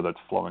lava that's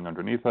flowing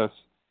underneath us,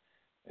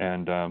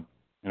 and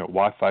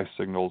Wi-Fi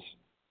signals.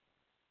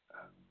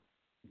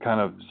 Kind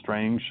of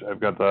strange. I've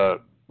got the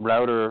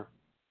router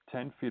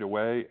 10 feet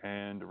away,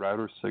 and the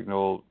router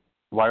signal,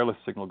 wireless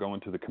signal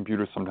going to the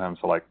computer sometimes.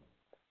 So like,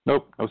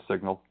 nope, no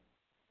signal.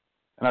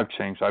 And I've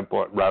changed. I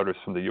bought routers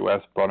from the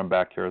U.S., brought them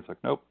back here. It's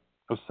like, nope,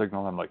 no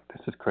signal. I'm like,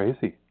 this is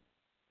crazy.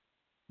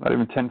 Not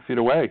even 10 feet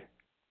away.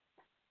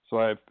 So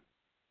I've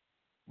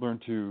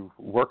learned to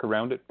work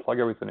around it, plug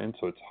everything in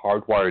so it's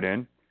hardwired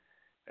in,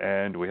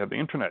 and we have the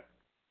internet.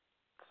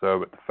 So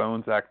but the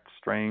phones act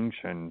strange,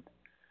 and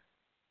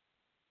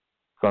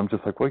So I'm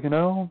just like,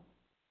 well,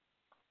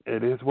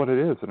 it is what it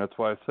is. And that's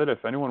why I said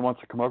if anyone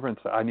wants to come over and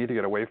say, I need to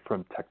get away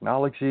from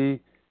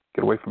technology,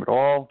 get away from it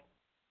all,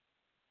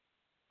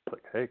 it's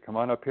like, hey, come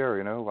on up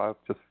here. I'll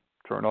just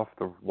turn off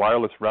the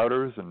wireless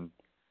routers and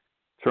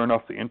turn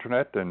off the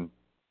internet and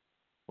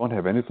won't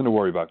have anything to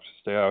worry about. Just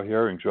stay out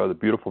here, enjoy the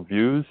beautiful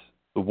views,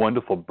 the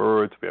wonderful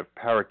birds. We have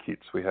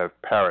parakeets, we have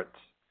parrots.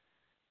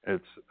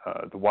 It's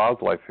the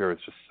wildlife here is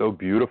just so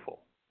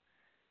beautiful.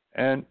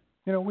 And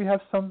we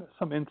have some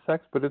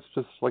insects, but it's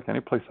just like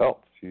any place else.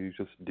 You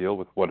just deal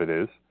with what it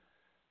is.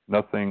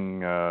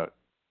 Nothing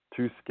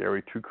too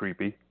scary, too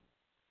creepy.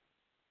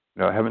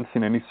 I haven't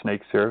seen any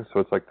snakes here, so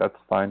it's like that's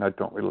fine. I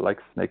don't really like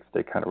snakes.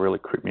 They kind of really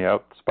creep me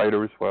out.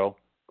 Spiders, well,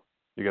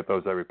 you get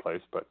those every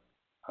place, but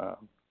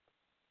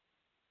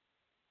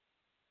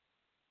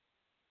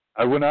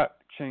I would not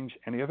change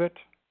any of it.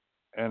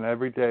 And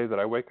every day that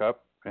I wake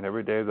up and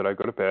every day that I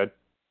go to bed,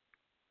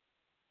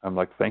 I'm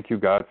like, thank you,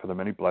 God, for the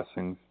many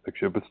blessings that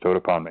you have bestowed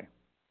upon me.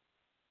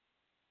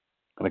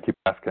 And I keep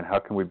asking, how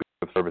can we be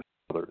of service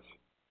to others?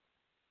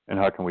 And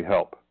how can we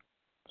help?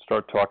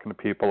 Start talking to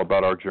people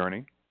about our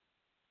journey.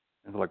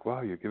 And they're like,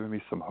 wow, you're giving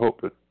me some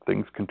hope that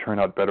things can turn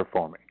out better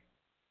for me.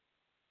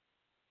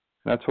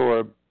 And that's what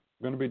we're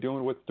going to be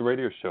doing with the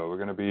radio show. We're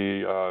going to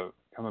be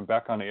coming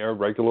back on the air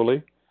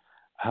regularly.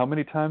 How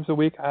many times a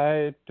week?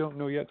 I don't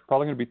know yet. It's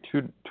probably going to be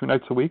two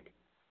nights a week.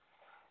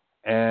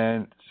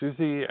 And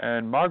Susie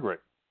and Margaret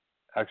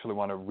actually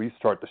want to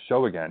restart the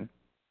show again.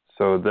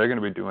 So they're going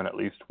to be doing at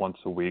least once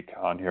a week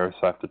on here,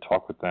 so I have to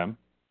talk with them.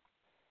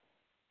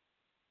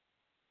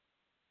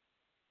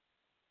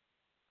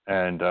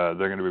 And they're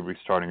going to be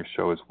restarting a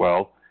show as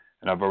well.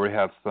 And I've already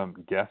have some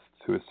guests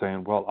who are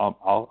saying, well,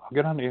 I'll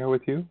get on the air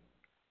with you.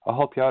 I'll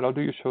help you out. I'll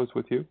do your shows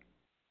with you.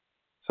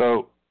 So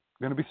I'm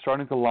going to be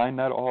starting to line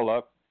that all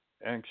up.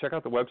 And check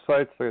out the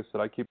websites. Like I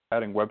said, I keep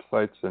adding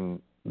websites, and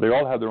they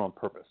all have their own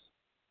purpose.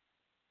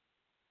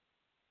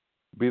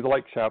 Be the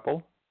Light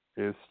Chapel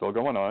is still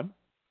going on.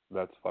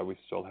 That's why we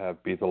still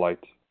have Be the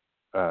Light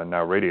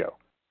Now Radio.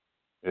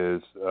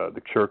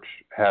 The church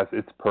has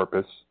its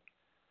purpose.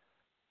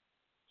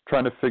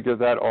 Trying to figure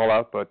that all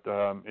out, but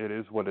it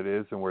is what it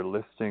is, and we're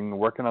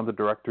working on the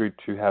directory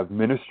to have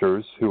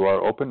ministers who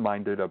are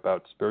open-minded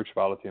about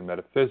spirituality and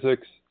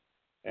metaphysics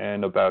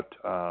and about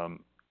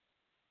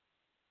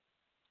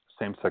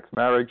same-sex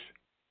marriage.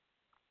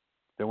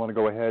 They want to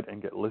go ahead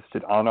and get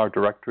listed on our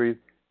directory.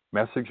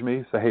 Message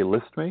me, say, hey,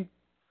 list me.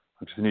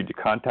 I just need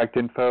your contact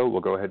info.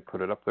 We'll go ahead and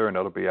put it up there, and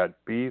it'll be at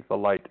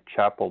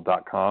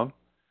bethelightchapel.com.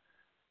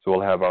 So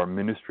we'll have our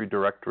ministry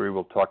directory.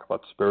 We'll talk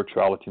about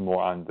spirituality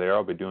more on there.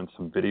 I'll be doing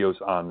some videos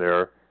on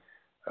there.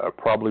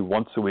 Probably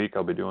once a week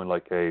I'll be doing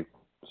like a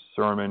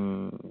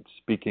sermon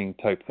speaking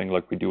type thing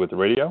like we do with the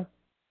radio.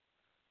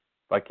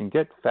 If I can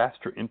get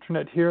faster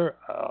internet here,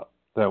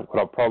 then what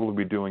I'll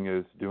probably be doing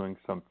is doing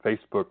some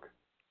Facebook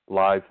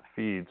live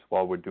feeds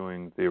while we're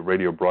doing the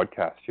radio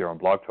broadcast here on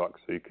Blog Talk,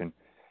 so you can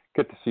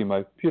get to see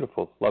my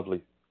beautiful,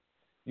 lovely,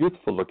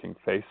 youthful-looking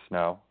face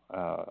now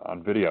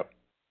on video.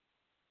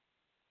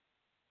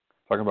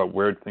 Talking about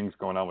weird things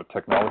going on with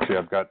technology,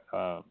 I've got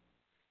a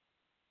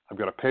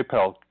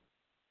PayPal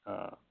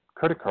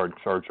credit card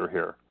charger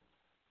here.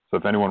 So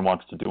if anyone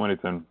wants to do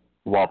anything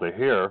while they're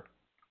here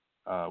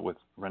with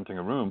renting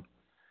a room,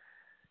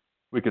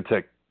 we could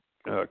take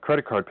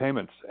credit card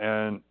payments.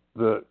 And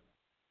the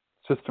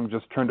system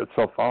just turned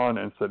itself on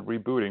and said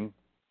rebooting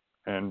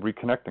and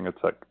reconnecting.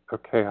 It's like,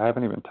 okay, I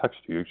haven't even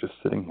touched you. You're just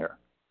sitting here.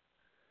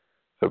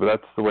 So, but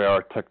that's the way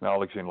our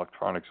technology and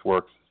electronics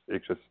works.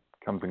 It just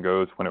comes and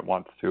goes when it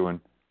wants to,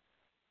 and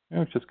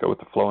just go with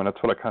the flow. And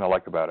that's what I kind of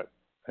like about it.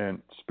 And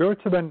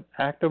spirits have been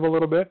active a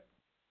little bit,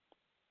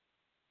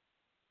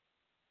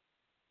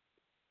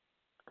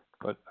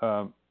 but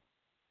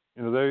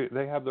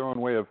they have their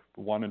own way of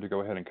wanting to go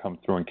ahead and come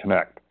through and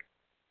connect.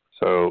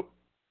 So,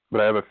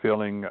 but I have a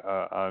feeling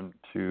I'm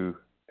to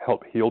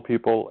help heal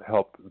people,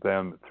 help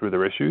them through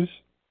their issues,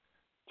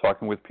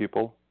 talking with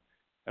people.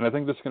 And I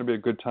think this is going to be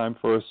a good time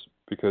for us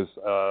because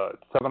at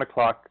 7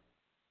 o'clock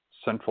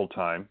Central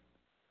Time,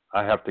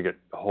 I have to get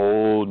a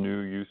whole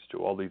new used to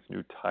all these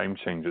new time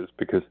changes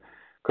because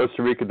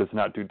Costa Rica does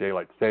not do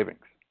daylight savings.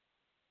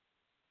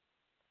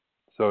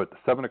 So at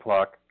 7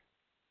 o'clock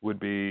would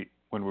be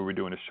when we were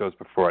doing the shows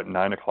before at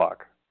 9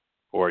 o'clock,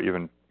 or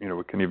even,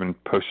 we can even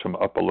push them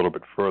up a little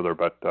bit further.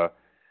 But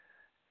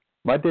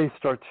my day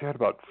starts here at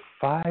about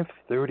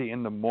 5:30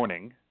 in the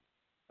morning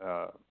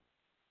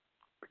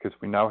because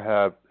we now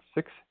have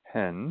 6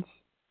 hens,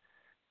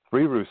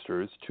 3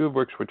 roosters, 2 of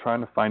which we're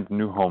trying to find a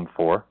new home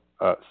for,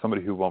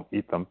 somebody who won't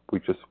eat them. We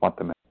just want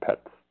them as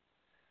pets.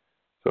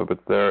 So, but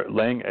they're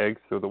laying eggs.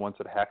 They're the ones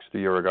that hatched a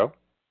year ago.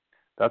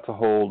 That's a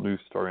whole new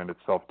story in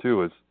itself,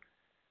 too.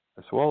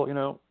 I said, well,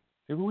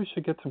 maybe we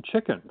should get some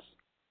chickens.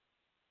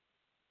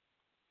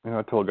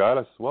 I told God,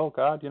 I said, well,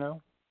 God,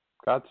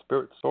 God's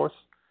spirit source,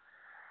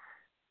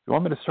 if you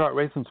want me to start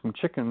raising some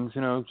chickens,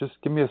 just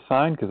give me a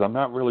sign because I'm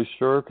not really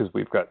sure because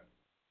we've got,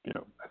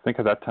 I think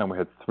at that time we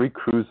had 3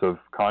 crews of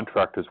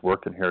contractors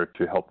working here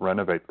to help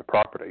renovate the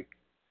property.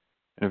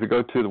 And if you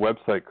go to the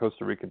website,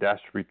 Costa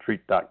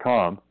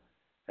Rica-Retreat.com,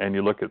 and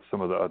you look at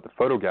some of the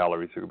photo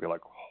galleries, you'll be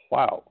like,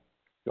 wow,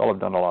 you all have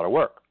done a lot of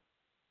work.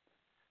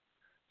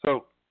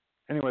 So,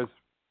 anyways,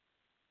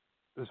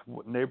 this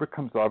neighbor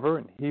comes over,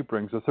 and he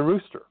brings us a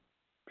rooster.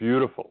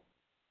 Beautiful.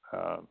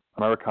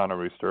 Americana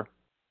rooster.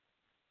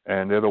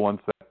 And they're the ones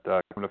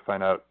that, come to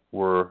find out,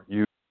 were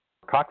used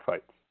for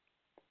cockfights.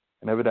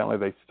 And evidently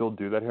they still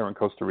do that here in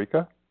Costa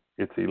Rica.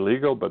 It's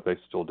illegal, but they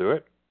still do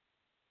it.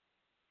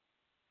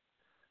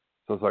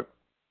 So I was like,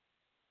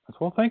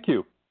 well, thank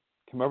you.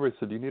 Came over, he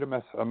said, do you need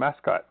a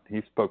mascot?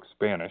 He spoke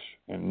Spanish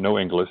and no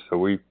English, so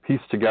we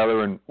pieced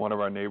together, and one of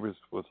our neighbors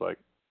was like,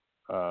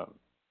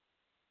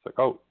 it's like,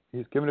 oh,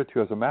 he's giving it to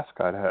you as a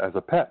mascot, as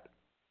a pet.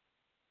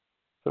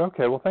 I said,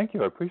 okay, well, thank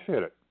you, I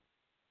appreciate it.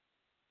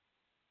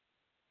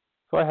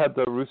 So I had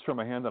the rooster in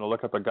my hand, and I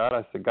look up at God.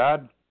 I said,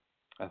 God,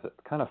 it's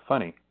kind of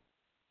funny.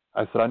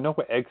 I said, I know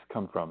where eggs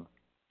come from,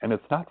 and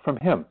it's not from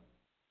him.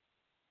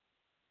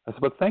 I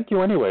said, but thank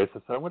you anyways.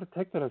 I said, I'm going to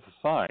take that as a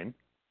sign.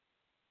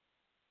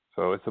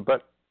 So I said,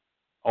 but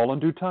all in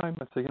due time.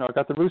 I said, I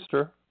got the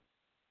rooster.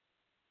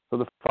 So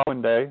the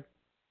following day,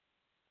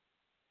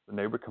 the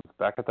neighbor comes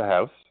back at the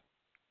house,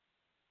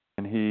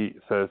 and he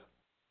says,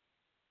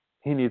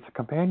 he needs a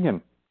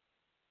companion.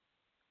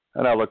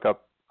 And I look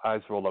up,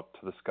 eyes roll up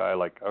to the sky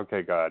like,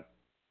 okay, God,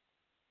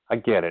 I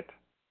get it.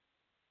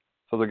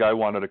 So the guy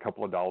wanted a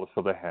couple of dollars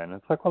for the hen.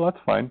 It's like, well, that's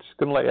fine. She's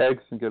going to lay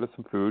eggs and get us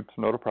some food. It's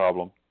not a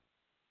problem.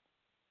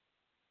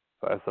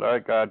 So I said, all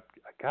right, God,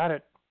 I got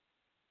it.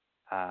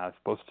 I'm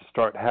supposed to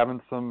start having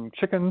some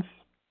chickens.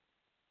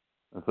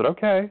 I said,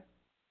 okay.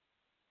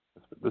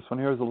 This one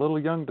here is a little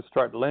young to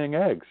start laying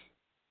eggs.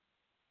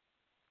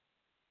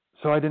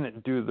 So I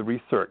didn't do the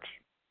research.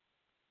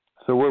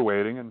 So we're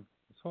waiting, and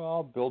so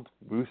I'll build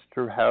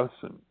rooster house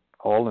and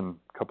all in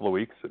a couple of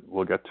weeks, and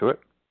we'll get to it.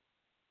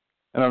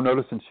 And I'm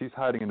noticing she's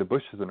hiding in the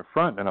bushes in the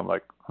front, and I'm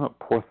like, oh,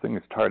 poor thing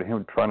is tired of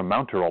him trying to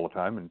mount her all the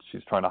time, and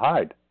she's trying to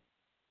hide.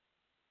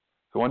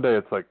 So one day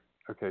it's like,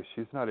 okay,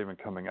 she's not even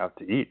coming out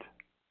to eat.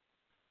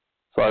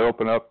 So I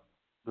open up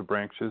the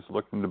branches,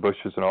 looked in the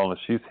bushes and all, and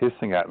she's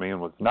hissing at me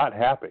and was not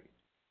happy.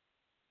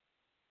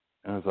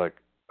 And I was like,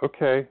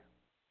 okay.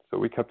 So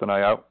we kept an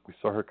eye out. We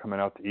saw her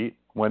coming out to eat,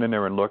 went in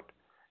there and looked.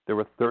 There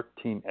were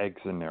 13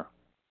 eggs in there.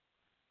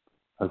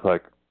 I was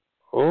like,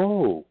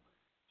 oh,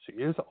 she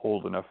is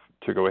old enough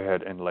to go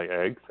ahead and lay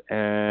eggs.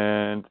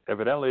 And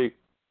evidently,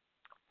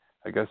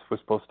 I guess we're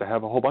supposed to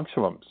have a whole bunch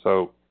of them.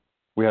 So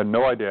we had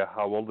no idea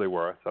how old they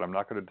were. I said, I'm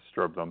not going to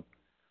disturb them.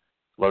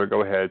 Let her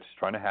go ahead. She's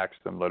trying to hatch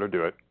them. Let her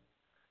do it.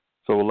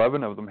 So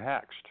 11 of them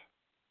hatched.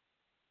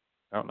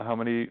 I don't know how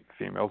many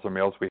females or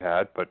males we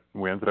had, but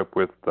we ended up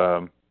with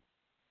 3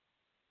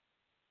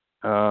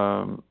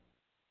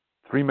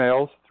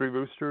 males, 3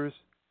 roosters,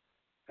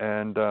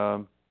 and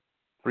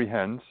 3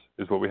 hens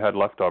is what we had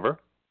left over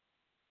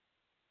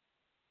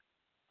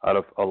out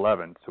of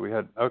 11. So we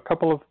had a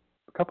couple of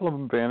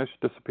them vanished,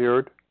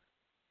 disappeared.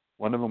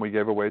 One of them we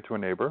gave away to a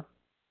neighbor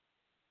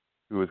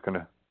who was going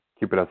to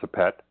keep it as a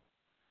pet.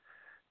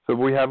 So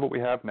we have what we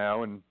have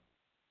now, and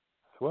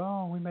so,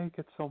 well, we may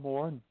get some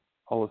more. And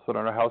all of a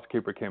sudden, our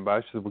housekeeper came by.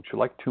 She said, would you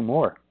like 2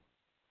 more?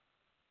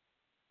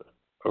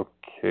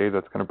 Okay,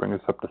 that's going to bring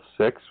us up to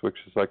 6, which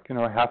is like,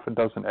 half a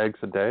dozen eggs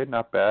a day.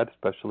 Not bad,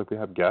 especially if we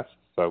have guests.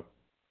 So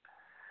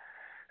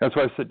that's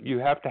why I said you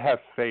have to have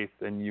faith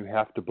and you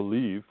have to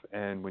believe.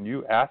 And when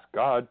you ask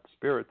God,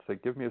 Spirit, say,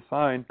 give me a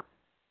sign,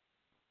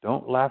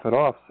 don't laugh it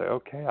off. Say,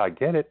 okay, I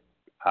get it.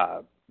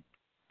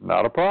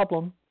 Not a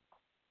problem.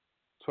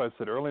 So I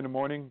said early in the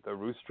morning, the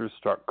roosters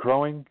start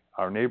crowing.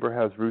 Our neighbor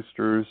has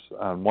roosters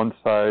on one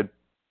side.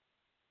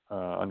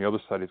 On the other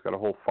side, he's got a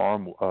whole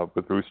farm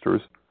with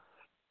roosters.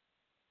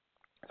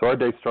 So our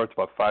day starts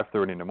about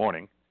 5:30 in the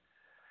morning.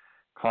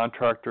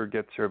 Contractor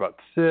gets here about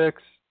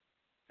 6,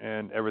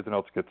 and everything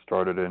else gets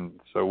started. And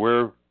so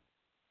we're,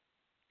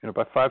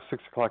 by 5,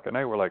 6 o'clock at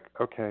night, we're like,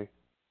 okay,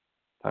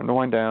 time to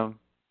wind down.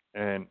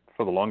 And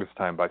for the longest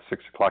time, by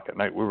 6 o'clock at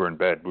night, we were in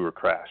bed. We were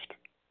crashed.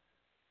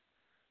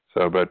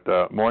 So,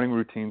 but morning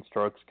routine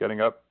starts getting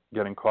up,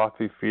 getting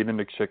coffee, feeding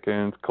the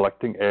chickens,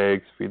 collecting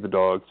eggs, feed the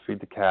dogs, feed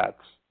the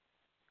cats,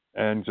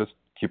 and just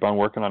keep on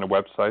working on the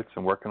websites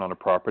and working on the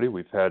property.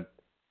 We've had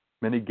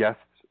many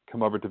guests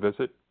come over to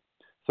visit.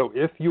 So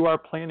if you are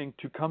planning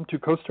to come to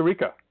Costa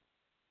Rica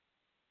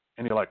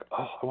and you're like,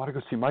 oh, I want to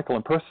go see Michael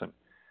in person.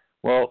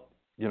 Well,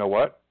 you know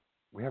what?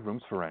 We have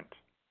rooms for rent.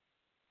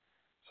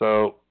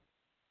 So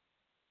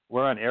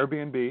we're on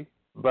Airbnb,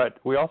 but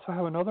we also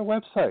have another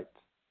website.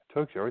 I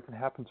told you, everything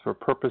happens for a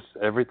purpose.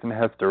 Everything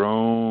has their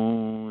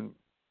own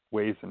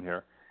ways in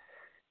here.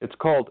 It's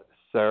called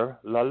Ser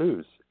La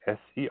Luz,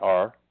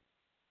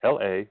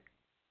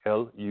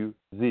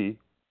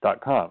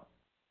 SerLaluz.com.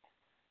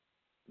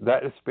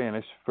 That is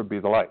Spanish for be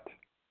the light.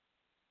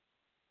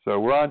 So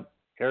we're on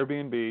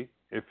Airbnb.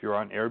 If you're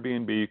on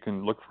Airbnb, you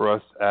can look for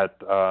us at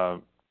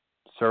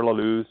Ser La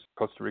Luz,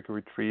 Costa Rica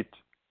Retreat,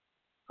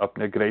 up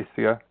near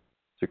Grecia.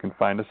 So you can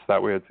find us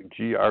that way. It's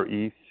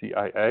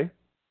Grecia.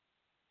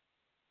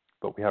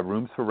 But we have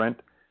rooms for rent.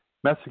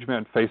 Message me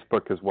on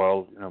Facebook as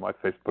well. You know, my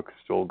Facebook is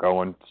still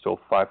going, still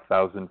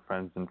 5,000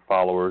 friends and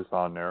followers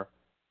on there.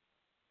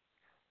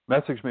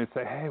 Message me and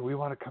say, hey, we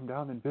want to come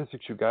down and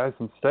visit you guys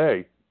and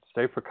stay.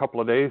 Stay for a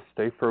couple of days,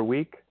 stay for a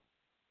week.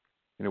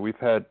 You know, we've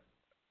had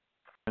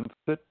friends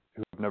who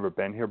have never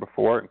been here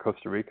before in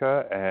Costa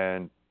Rica,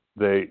 and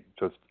they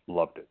just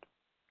loved it.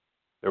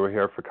 They were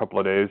here for a couple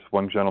of days.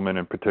 One gentleman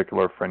in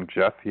particular, friend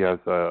Jeff, he has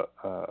a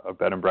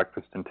bed and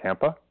breakfast in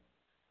Tampa.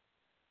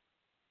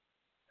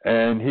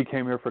 And he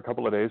came here for a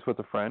couple of days with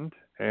a friend,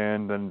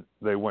 and then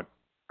they went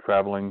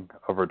traveling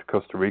over to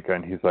Costa Rica,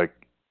 and he's like,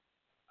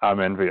 I'm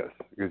envious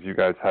because you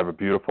guys have a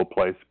beautiful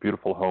place,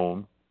 beautiful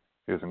home,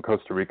 because in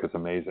Costa Rica is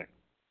amazing.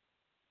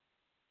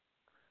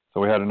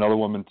 So we had another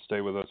woman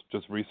stay with us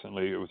just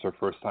recently. It was her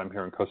first time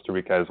here in Costa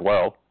Rica as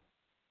well.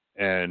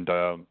 And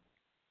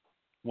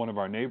one of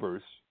our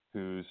neighbors,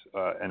 who's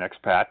an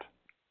expat,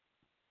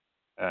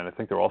 and I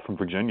think they're all from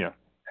Virginia,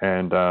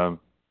 and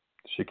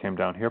she came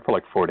down here for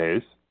like 4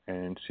 days,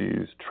 and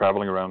she's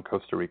traveling around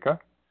Costa Rica.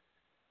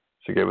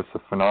 She gave us a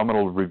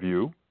phenomenal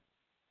review,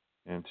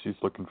 and she's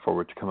looking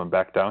forward to coming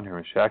back down here.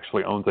 And she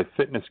actually owns a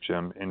fitness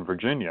gym in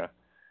Virginia,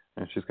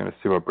 and she's going to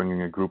see about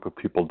bringing a group of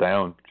people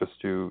down just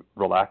to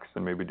relax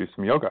and maybe do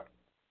some yoga.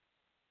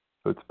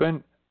 So it's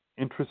been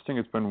interesting.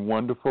 It's been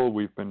wonderful.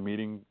 We've been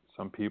meeting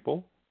some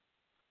people.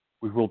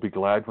 We will be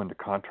glad when the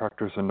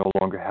contractors are no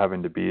longer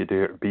having to be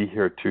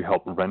here to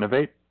help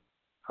renovate,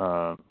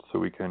 so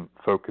we can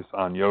focus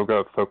on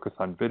yoga, focus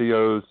on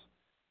videos,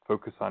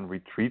 focus on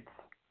retreats.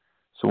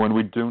 So when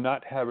we do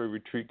not have a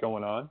retreat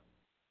going on,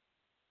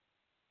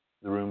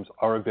 the rooms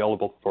are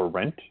available for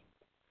rent.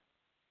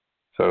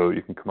 So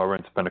you can come over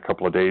and spend a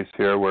couple of days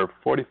here. We're a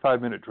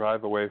 45-minute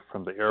drive away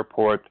from the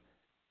airport,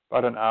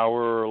 about an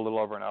hour, a little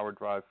over an hour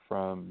drive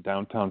from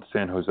downtown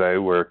San Jose,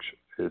 where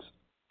is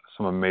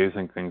some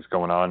amazing things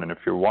going on. And if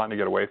you're wanting to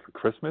get away for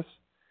Christmas,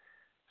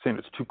 saying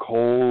it's too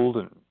cold,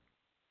 and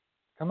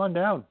come on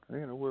down.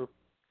 You know, we're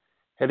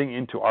heading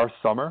into our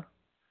summer,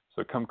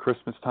 so come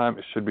Christmas time,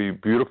 it should be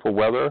beautiful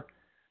weather.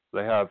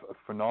 They have a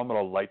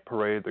phenomenal light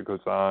parade that goes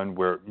on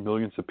where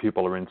millions of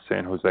people are in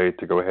San Jose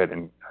to go ahead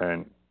and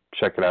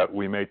check it out.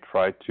 We may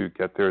try to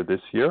get there this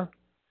year.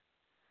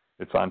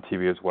 It's on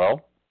TV as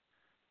well.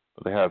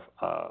 But they have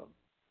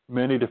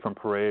many different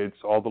parades.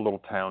 All the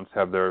little towns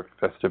have their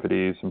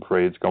festivities and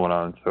parades going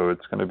on. So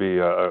it's going to be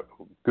a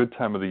good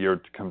time of the year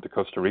to come to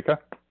Costa Rica.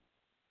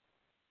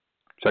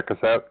 Check us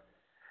out.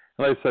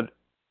 And like I said,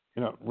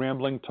 you know,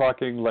 rambling,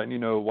 talking, letting you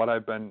know what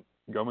I've been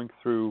going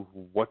through,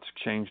 what's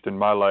changed in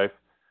my life,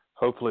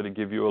 hopefully to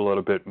give you a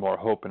little bit more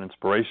hope and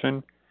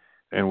inspiration.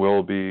 And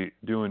we'll be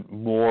doing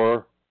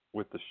more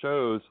with the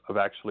shows of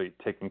actually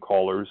taking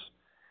callers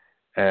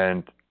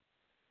and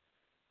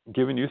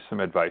giving you some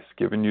advice,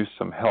 giving you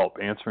some help,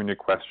 answering your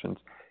questions.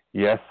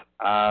 Yes,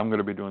 I'm going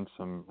to be doing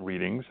some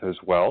readings as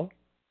well.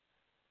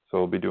 So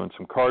we'll be doing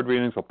some card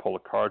readings. I'll pull a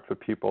card for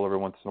people every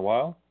once in a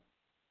while.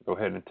 Go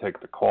ahead and take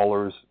the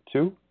callers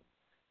too.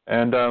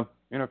 And,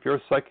 you know, if you're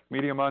a psychic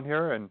medium on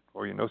here,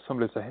 or you know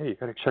somebody, say, hey, you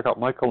got to check out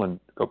Michael and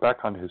go back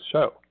on his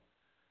show.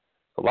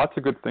 So lots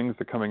of good things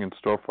are coming in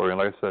store for you. And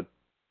like I said,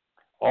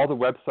 all the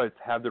websites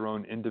have their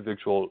own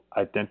individual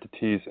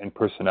identities and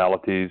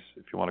personalities,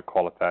 if you want to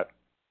call it that.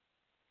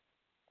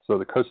 So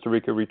the Costa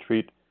Rica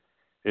Retreat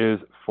is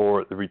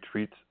for the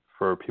retreats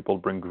for people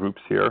to bring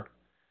groups here.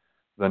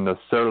 Then the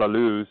Ser La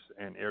Luz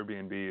and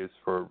Airbnb is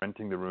for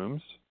renting the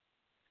rooms.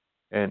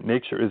 And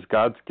Nature is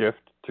God's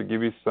gift to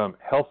give you some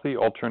healthy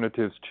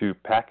alternatives to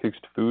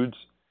packaged foods,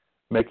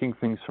 making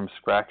things from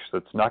scratch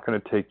that's not going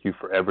to take you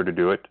forever to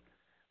do it.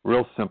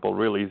 Real simple,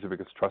 real easy,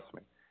 because trust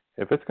me,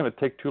 if it's going to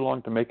take too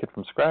long to make it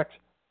from scratch,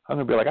 I'm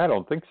going to be like, I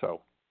don't think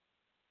so.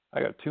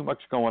 I got too much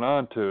going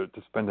on to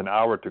spend an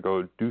hour to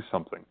go do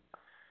something.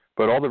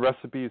 But all the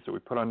recipes that we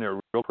put on there are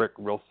real quick,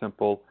 real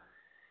simple.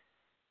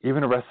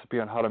 Even a recipe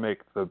on how to make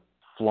the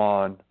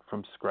flan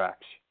from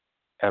scratch,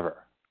 ever.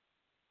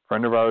 A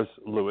friend of ours,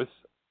 Louis,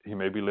 he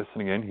may be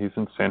listening in. He's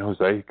in San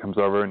Jose. He comes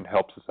over and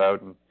helps us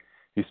out, and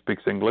he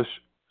speaks English.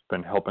 He's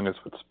been helping us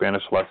with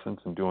Spanish lessons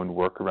and doing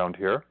work around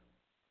here,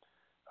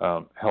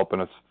 helping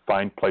us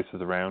find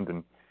places around,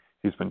 and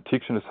he's been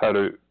teaching us how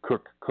to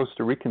cook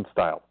Costa Rican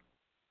style.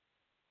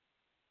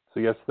 So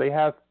yes, they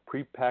have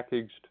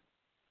prepackaged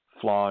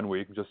flan where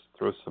you can just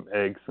throw some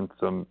eggs and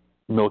some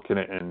milk in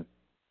it and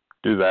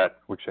do that,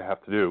 which you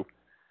have to do.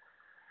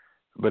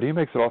 But he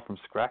makes it all from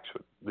scratch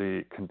with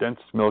the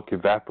condensed milk,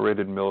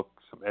 evaporated milk,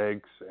 some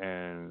eggs,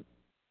 and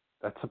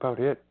that's about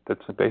it.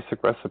 That's a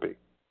basic recipe.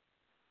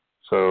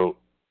 So,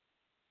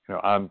 you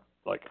know, I'm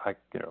like,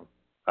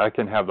 I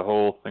can have the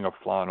whole thing of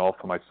flan all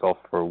for myself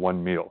for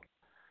one meal.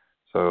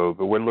 So,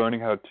 but we're learning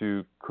how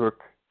to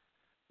cook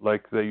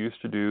like they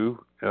used to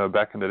do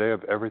back in the day,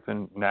 of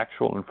everything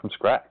natural and from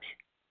scratch.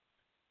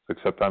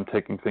 Except I'm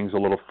taking things a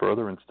little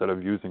further. Instead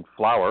of using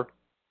flour,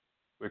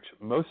 which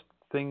most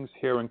things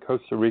here in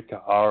Costa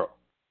Rica are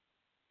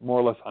more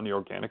or less on the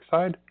organic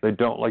side. They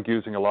don't like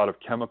using a lot of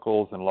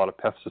chemicals and a lot of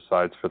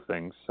pesticides for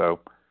things.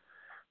 So,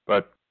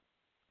 but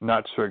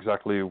not sure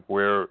exactly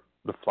where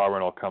the flour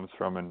and all comes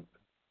from, and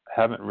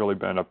haven't really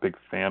been a big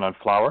fan on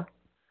flour.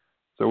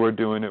 So we're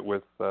doing it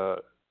with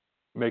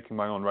making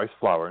my own rice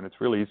flour. And it's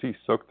really easy.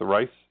 Soak the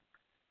rice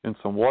in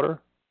some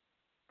water,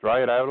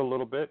 dry it out a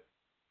little bit,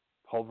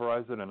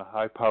 pulverize it in a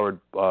high-powered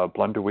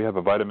blender. We have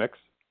a Vitamix,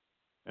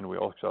 and we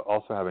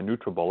also have a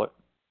NutriBullet.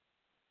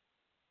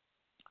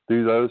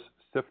 Do those,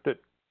 sift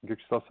it, get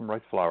yourself some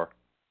rice flour.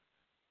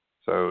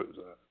 So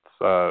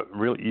it's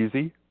real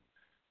easy.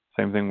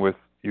 Same thing with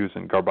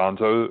using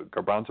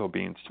garbanzo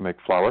beans to make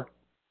flour.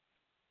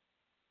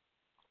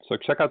 So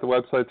check out the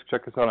websites,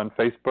 check us out on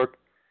Facebook.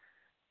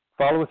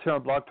 Follow us here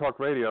on Blog Talk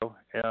Radio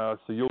so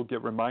you'll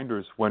get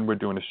reminders when we're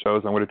doing the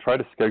shows. I'm going to try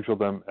to schedule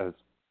them as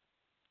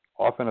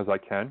often as I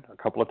can, a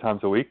couple of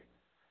times a week.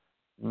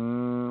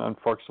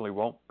 Unfortunately,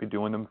 won't be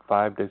doing them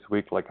 5 days a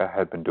week like I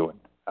had been doing.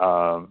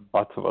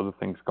 Lots of other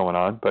things going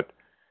on, but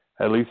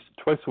at least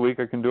twice a week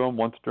I can do them,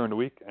 once during the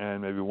week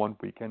and maybe one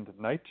weekend at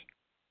night.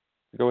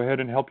 To go ahead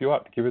and help you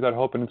out, to give you that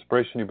hope and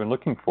inspiration you've been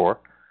looking for.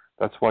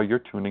 That's why you're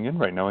tuning in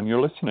right now and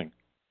you're listening.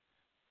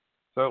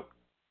 So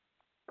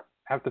I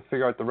have to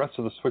figure out the rest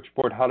of the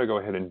switchboard, how to go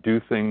ahead and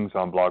do things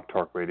on Blog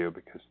Talk Radio,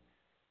 because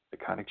it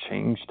kind of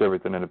changed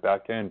everything in the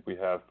back end. We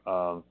have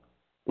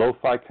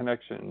low-fi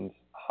connections,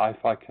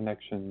 hi-fi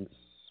connections,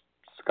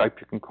 Skype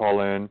you can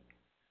call in,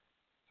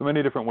 so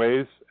many different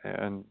ways.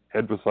 And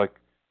Ed was like,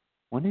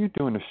 when are you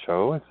doing a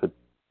show? I said,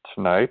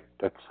 tonight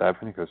at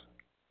 7. He goes,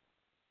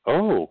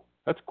 oh,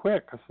 that's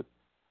quick. I said,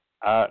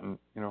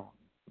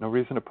 no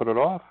reason to put it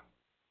off.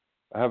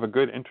 I have a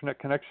good internet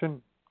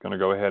connection. Going to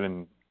go ahead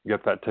and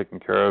get that taken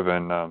care of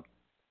and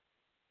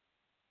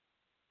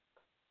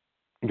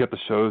get the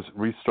shows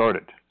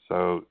restarted.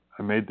 So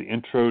I made the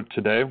intro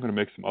today. I'm going to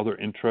make some other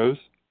intros.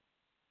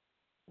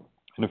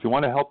 And if you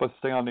want to help us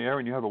stay on the air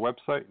and you have a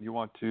website, you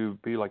want to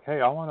be like,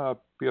 hey, I want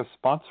to be a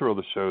sponsor of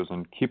the shows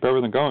and keep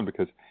everything going,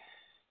 because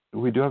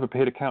we do have a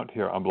paid account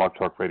here on Blog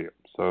Talk Radio.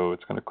 So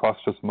it's going to cost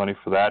us money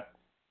for that.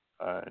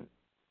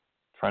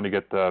 Trying to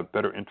get the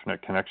better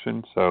internet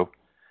connection. So,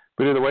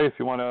 but either way, if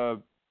you want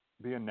to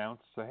be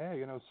announced, say,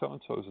 hey,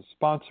 so-and-so is a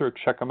sponsor,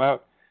 check them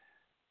out.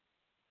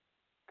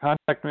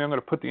 Contact me. I'm going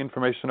to put the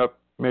information up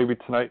maybe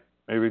tonight,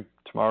 maybe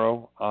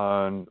tomorrow,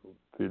 on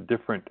the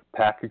different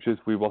packages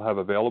we will have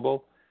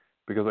available.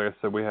 Because like I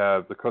said, we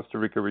have the Costa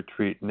Rica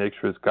Retreat,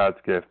 Nature is God's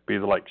Gift, Be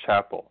the Light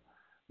Chapel,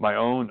 my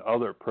own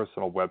other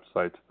personal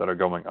websites that are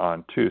going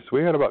on too. So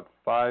we had about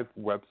 5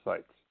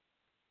 websites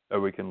that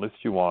we can list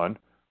you on,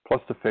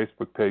 plus the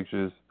Facebook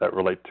pages that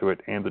relate to it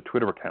and the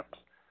Twitter accounts.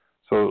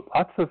 So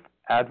lots of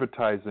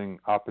advertising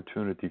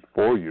opportunity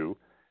for you,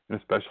 and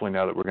especially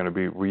now that we're going to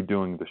be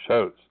redoing the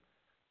shows.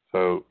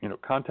 So,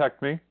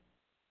 contact me.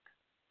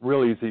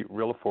 Real easy,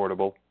 real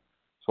affordable.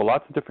 So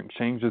lots of different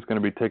changes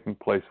going to be taking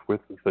place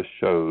with the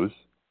shows,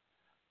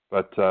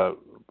 but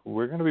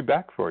we're going to be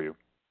back for you.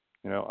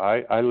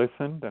 I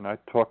listened and I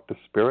talked to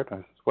Spirit. I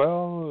said,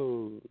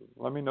 well,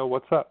 let me know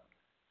what's up.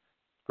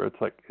 Spirit's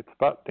like, it's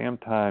about damn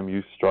time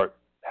you start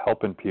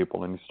helping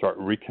people and you start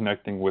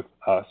reconnecting with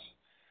us,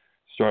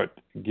 start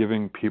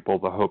giving people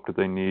the hope that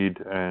they need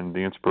and the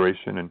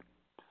inspiration.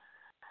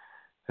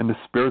 And the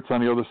spirits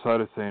on the other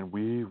side are saying,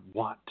 we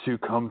want to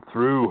come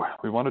through.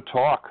 We want to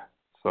talk.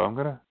 So I'm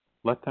going to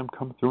let them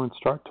come through and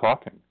start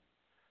talking.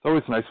 It's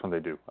always nice when they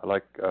do. I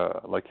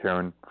like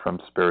hearing from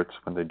spirits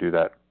when they do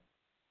that.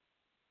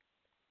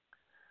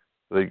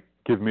 They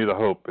give me the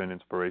hope and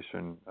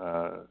inspiration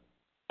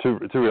to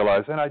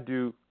realize, and I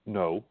do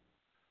know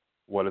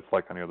what it's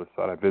like on the other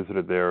side. I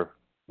visited there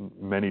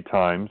many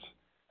times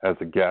as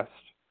a guest.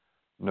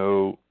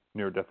 No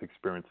near-death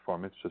experience for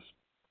me. It's just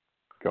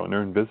going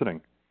there and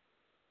visiting.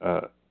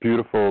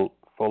 Beautiful,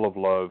 full of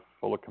love,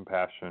 full of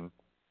compassion.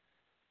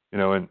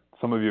 And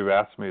some of you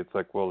have asked me, it's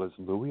like, well, has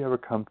Louis ever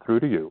come through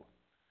to you?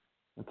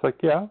 It's like,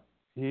 yeah,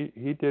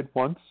 he did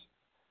once.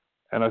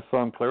 And I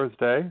saw him clear as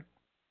day.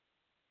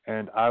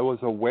 And I was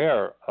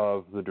aware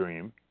of the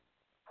dream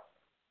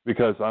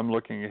because I'm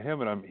looking at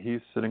him and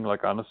he's sitting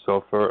like on the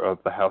sofa of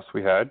the house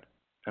we had.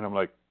 And I'm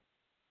like,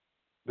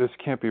 this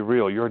can't be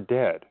real. You're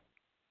dead.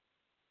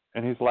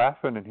 And he's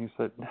laughing and he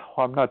said, no,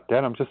 I'm not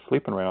dead. I'm just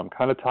sleeping right now. I'm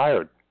kind of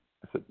tired.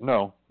 I said,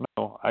 no,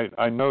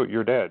 I know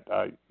you're dead.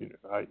 I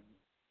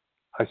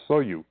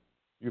saw you.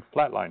 You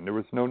flatlined. There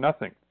was no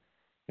nothing.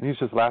 And he's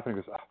just laughing.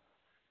 He goes,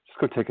 just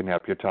go take a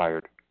nap. You're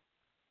tired.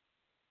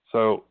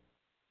 So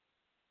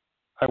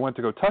I went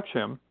to go touch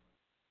him,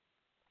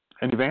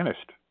 and he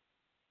vanished.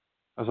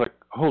 I was like,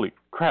 holy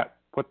crap,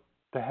 what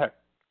the heck?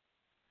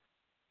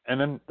 And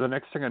then the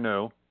next thing I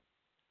know,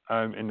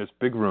 I'm in this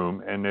big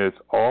room, and there's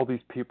all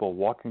these people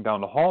walking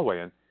down the hallway,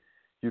 and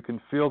you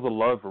can feel the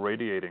love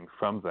radiating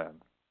from them.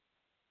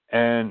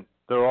 And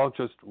they're all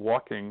just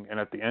walking, and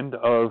at the end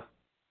of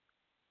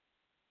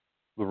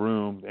the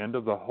room, the end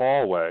of the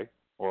hallway,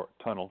 or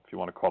tunnel, if you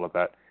want to call it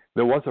that,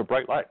 there was a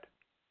bright light.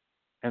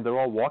 And they're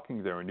all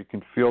walking there, and you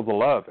can feel the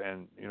love.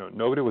 And,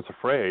 nobody was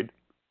afraid.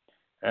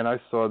 And I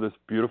saw this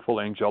beautiful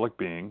angelic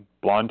being,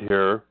 blonde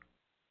hair,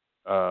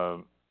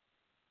 wearing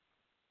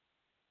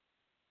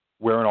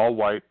all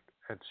white,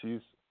 and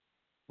she's,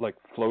 like,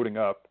 floating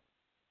up.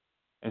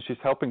 And she's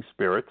helping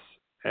spirits.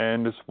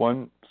 and this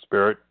one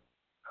spirit,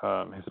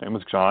 his name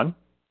was John.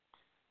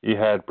 He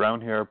had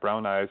brown hair,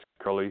 brown eyes,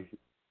 curly,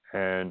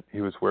 and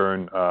he was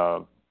wearing a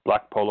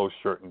black polo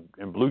shirt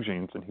and blue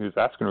jeans, and he was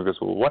asking her, he goes,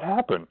 well, what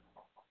happened?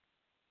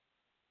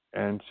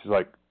 And she's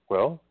like,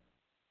 well,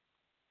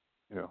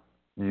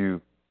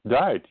 you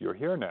died. You're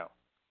here now.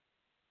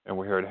 And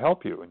we're here to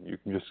help you. And you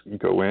can just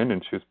go in.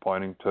 And she was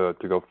pointing to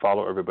go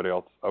follow everybody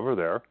else over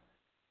there.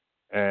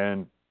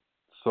 And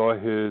saw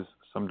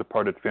some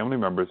departed family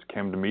members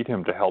came to meet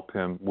him to help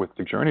him with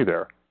the journey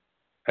there.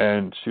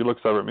 And she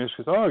looks over at me and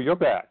she goes, oh, you're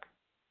back.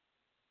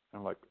 And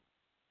I'm like,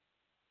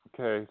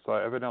 okay. So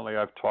evidently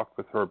I've talked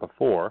with her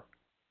before.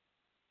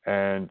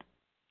 And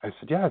I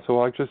said, yeah,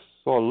 so I just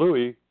saw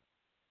Louis.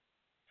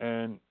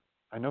 And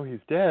I know he's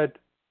dead.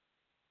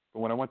 But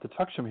when I went to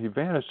touch him, he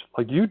vanished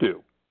like you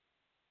do.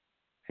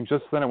 And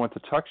just then I went to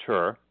touch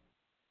her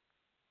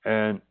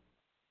and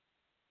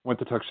went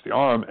to touch the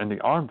arm, and the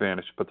arm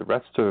vanished, but the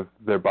rest of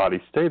their body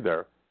stayed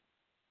there.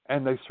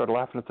 And they started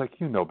laughing. It's like,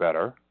 you know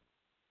better.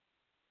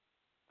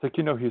 It's like,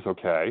 you know he's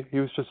okay. He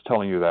was just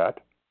telling you that.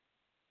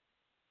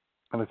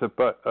 And I said,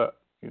 but,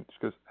 she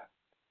goes,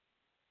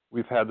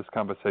 we've had this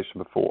conversation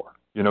before.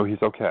 You know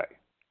he's okay.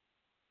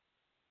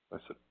 I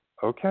said,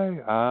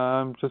 okay,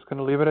 I'm just going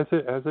to leave it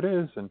as it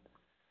is. And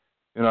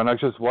and I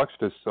just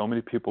watched as so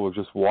many people were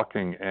just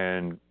walking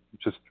and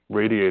just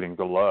radiating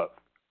the love.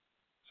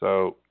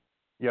 So,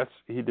 yes,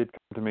 he did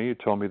come to me. He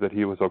told me that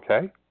he was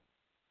okay,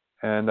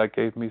 and that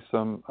gave me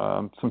some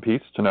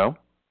peace to know.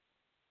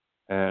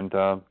 And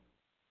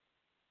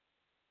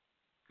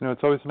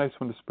it's always nice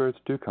when the spirits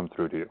do come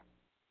through to you.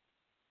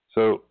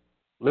 So,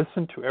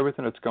 listen to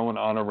everything that's going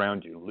on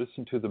around you.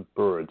 Listen to the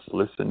birds.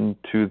 Listen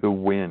to the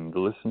wind.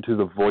 Listen to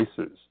the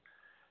voices.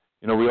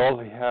 We all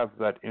have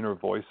that inner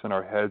voice in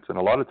our heads, and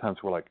a lot of times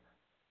we're like,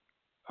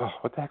 oh,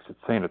 what the heck's it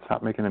saying? It's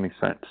not making any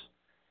sense.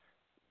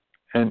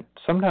 And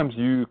sometimes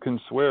you can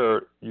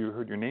swear you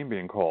heard your name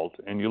being called,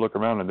 and you look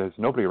around and there's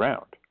nobody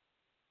around.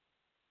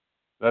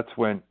 That's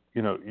when,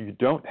 you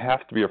don't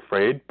have to be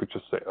afraid, but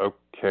just say,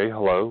 okay,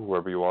 hello,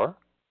 wherever you are.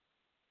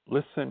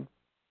 Listen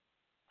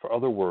for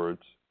other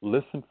words.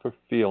 Listen for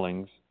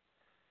feelings.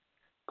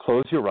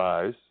 Close your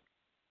eyes.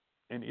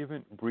 And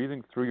even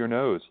breathing through your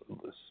nose,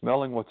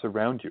 smelling what's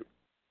around you.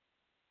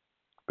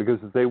 Because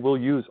they will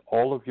use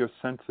all of your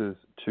senses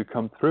to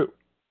come through.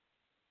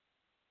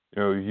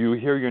 You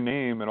hear your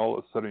name and all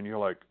of a sudden you're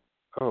like,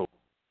 oh,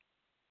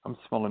 I'm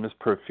smelling this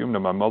perfume that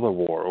my mother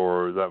wore,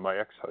 or that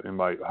my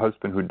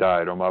husband who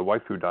died, or my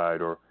wife who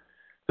died, or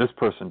this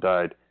person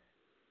died.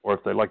 Or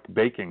if they liked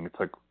baking, it's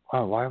like,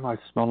 wow, why am I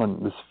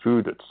smelling this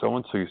food that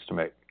so-and-so used to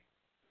make?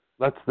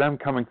 That's them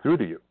coming through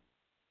to you.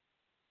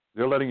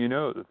 They're letting you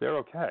know that they're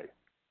okay.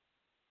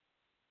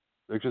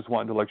 They're just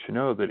wanting to let you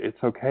know that it's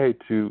okay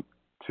to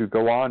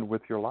go on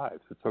with your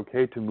lives. It's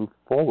okay to move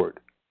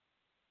forward.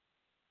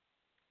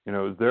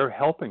 They're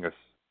helping us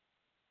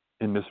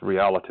in this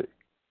reality.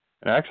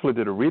 And I actually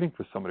did a reading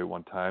for somebody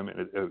one time, and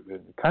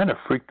it kind of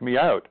freaked me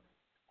out.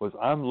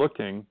 I'm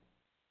looking,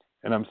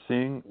 and I'm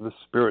seeing the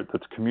spirit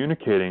that's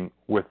communicating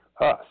with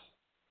us.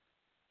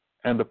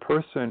 And the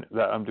person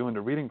that I'm doing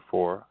the reading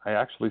for, I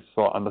actually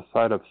saw on the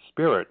side of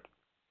spirit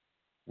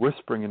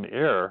whispering in the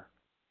air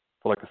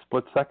for like a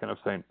split second of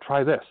saying,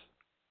 try this.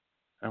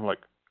 And I'm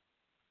like,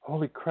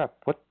 holy crap,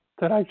 what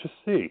did I just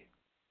see?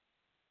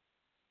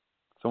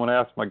 So when I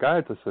asked my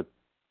guides, I said,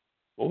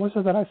 what was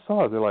it that I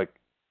saw? They're like,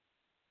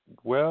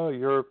 well,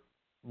 you're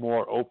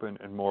more open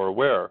and more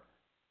aware.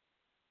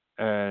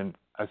 And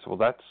I said, well,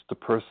 that's the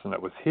person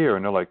that was here.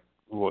 And they're like,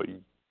 well,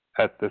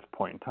 at this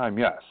point in time,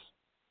 yes.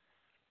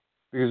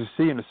 Because you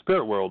see, in the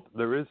spirit world,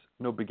 there is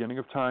no beginning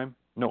of time,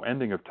 no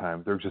ending of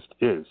time. There just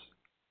is.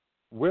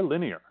 We're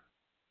linear.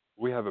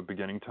 We have a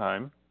beginning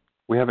time.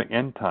 We have an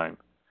end time.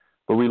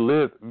 But we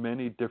live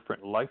many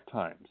different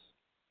lifetimes.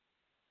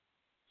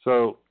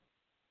 So,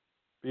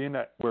 being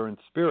that we're in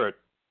spirit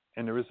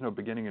and there is no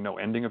beginning and no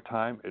ending of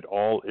time, it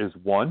all is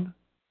one.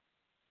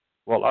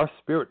 Well, our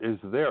spirit is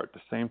there at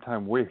the same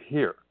time we're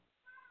here.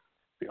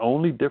 The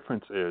only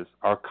difference is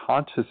our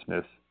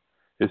consciousness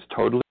is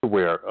totally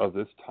aware of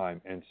this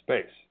time and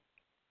space.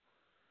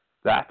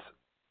 That's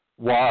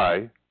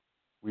why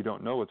we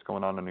don't know what's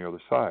going on the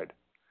other side.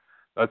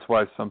 That's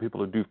why some people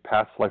who do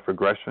past life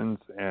regressions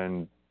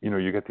and,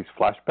 you get these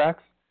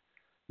flashbacks,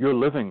 you're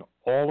living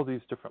all of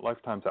these different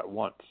lifetimes at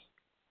once.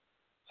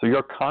 So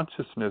your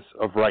consciousness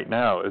of right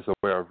now is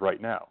aware of right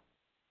now.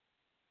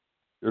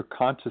 Your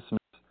consciousness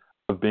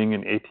of being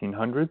in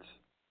 1800s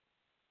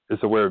is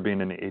aware of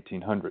being in the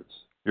 1800s.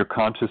 Your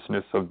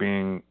consciousness of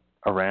being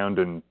around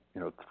in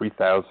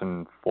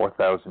 3,000,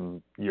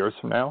 4,000 years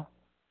from now,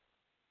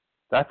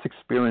 that's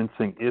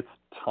experiencing its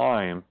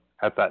time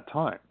at that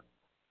time.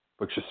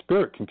 But your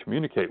spirit can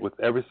communicate with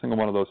every single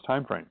one of those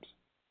time frames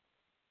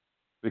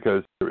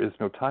because there is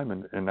no time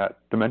in that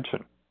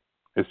dimension.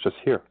 It's just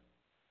here.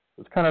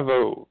 It's kind of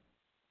a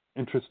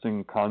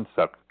interesting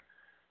concept,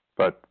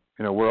 but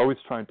we're always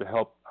trying to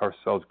help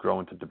ourselves grow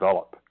and to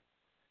develop.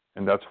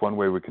 And that's one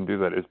way we can do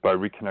that is by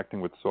reconnecting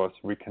with source,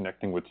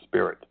 reconnecting with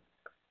spirit,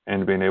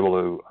 and being able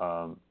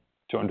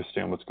to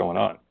understand what's going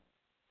on.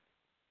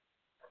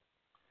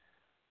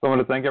 So I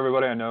want to thank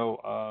everybody. I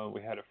know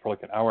we had it for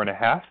like an hour and a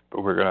half,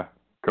 but we're going to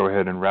go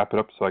ahead and wrap it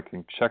up so I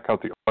can check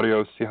out the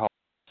audio, see how it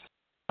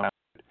sounded.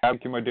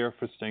 Thank you, my dear,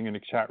 for staying in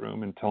the chat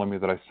room and telling me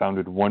that I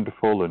sounded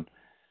wonderful and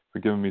for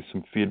giving me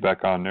some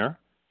feedback on there.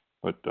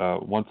 But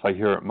once I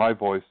hear my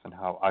voice and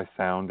how I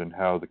sound and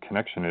how the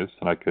connection is,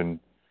 then I can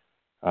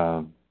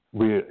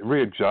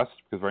readjust,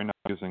 because right now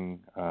I'm using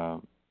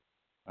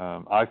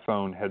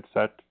iPhone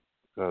headset,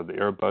 the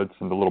earbuds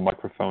and the little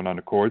microphone on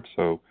the cord.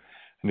 So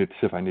I need to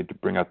see if I need to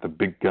bring out the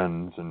big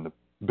guns and the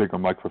bigger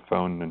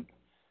microphone and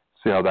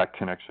see how that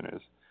connection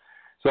is.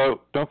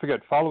 So don't forget,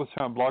 follow us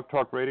here on Blog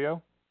Talk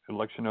Radio. It'll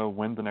let you know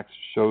when the next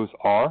shows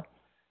are.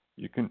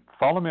 You can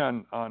follow me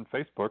on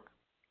Facebook.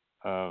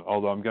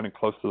 Although I'm getting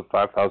close to the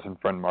 5,000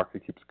 friend mark,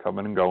 it keeps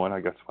coming and going.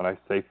 I guess when I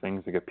say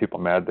things, I get people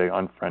mad, they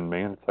unfriend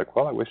me, and it's like,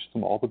 well, I wish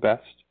them all the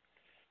best.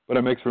 But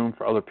it makes room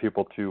for other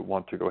people to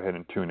want to go ahead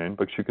and tune in.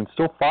 But you can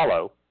still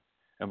follow,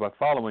 and by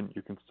following,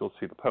 you can still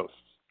see the posts.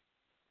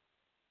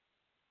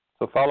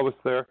 So follow us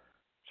there.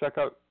 Check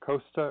out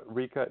Costa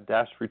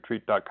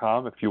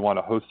Rica-Retreat.com if you want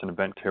to host an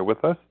event here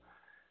with us.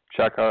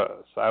 Check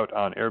us out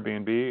on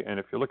Airbnb, and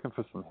if you're looking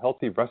for some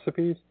healthy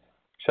recipes,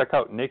 check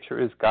out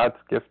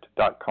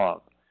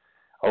natureisgodsgift.com.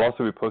 I'll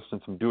also be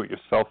posting some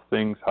do-it-yourself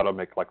things, how to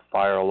make like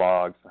fire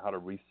logs, and how to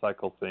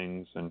recycle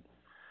things, and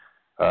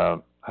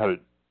how to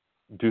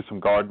do some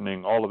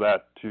gardening, all of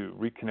that to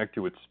reconnect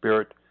you with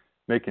spirit,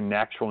 making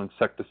natural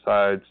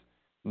insecticides,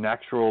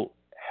 natural,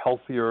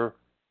 healthier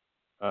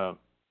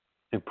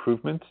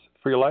improvements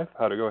for your life,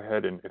 how to go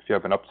ahead and, if you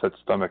have an upset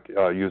stomach,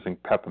 using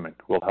peppermint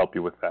will help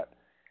you with that.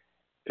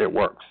 It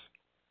works.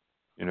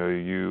 You know,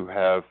 you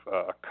have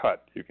a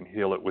cut, you can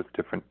heal it with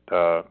different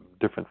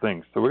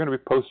things. So we're going to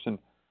be posting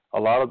a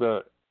lot of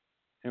the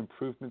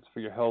improvements for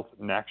your health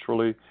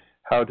naturally,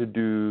 how to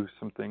do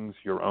some things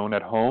your own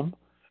at home,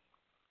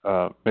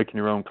 making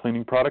your own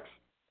cleaning products.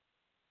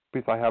 The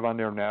piece I have on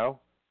there now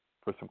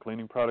for some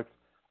cleaning products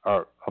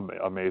are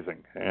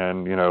amazing.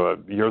 And, you know,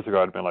 years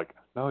ago I'd been like,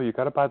 no, you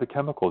got to buy the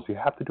chemicals. You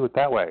have to do it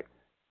that way.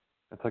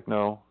 It's like,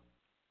 no.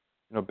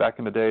 You know, back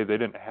in the day, they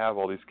didn't have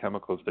all these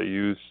chemicals. They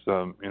used,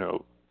 you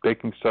know,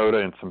 baking soda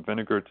and some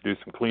vinegar to do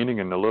some cleaning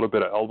and a little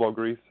bit of elbow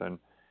grease, and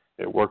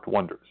it worked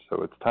wonders.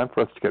 So it's time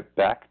for us to get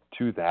back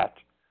to that,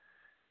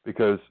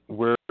 because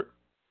we're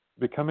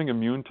becoming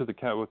immune to the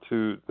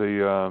chemicals,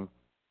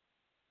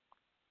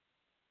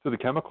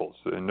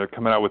 and they're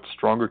coming out with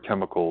stronger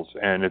chemicals,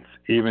 and it's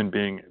even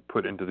being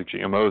put into the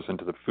GMOs,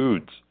 into the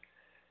foods.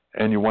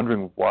 And you're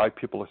wondering why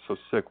people are so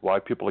sick, why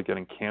people are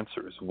getting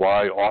cancers,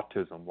 why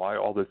autism, why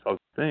all these other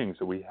things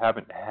that we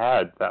haven't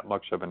had that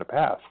much of in the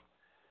past.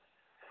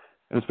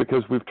 And it's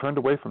because we've turned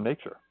away from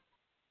nature.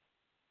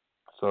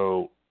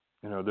 So,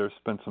 you know, there's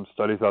been some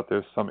studies out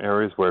there, some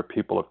areas where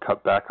people have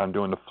cut back on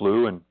doing the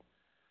flu, and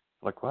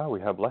like, wow, we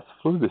have less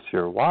flu this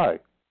year. Why?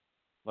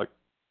 Like,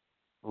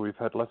 we've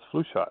had less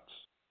flu shots.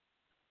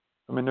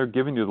 I mean, they're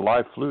giving you the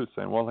live flu,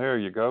 saying, well, here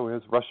you go,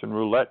 here's Russian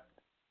roulette.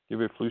 Give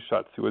you a flu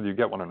shot, see whether you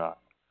get one or not.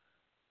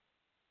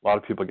 A lot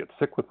of people get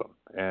sick with them,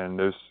 and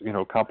there's, you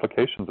know,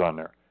 complications on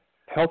there.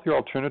 Healthier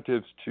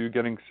alternatives to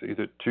getting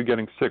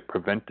sick,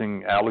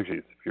 preventing allergies.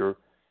 If you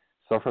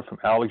suffer from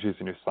allergies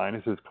and your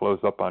sinuses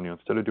close up on you,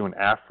 instead of doing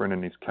Afrin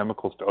and these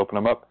chemicals to open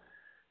them up,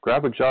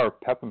 grab a jar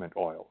of peppermint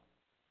oil.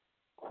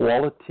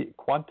 Quality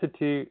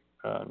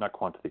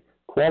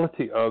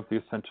of the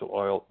essential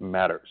oil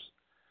matters.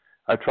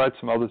 I tried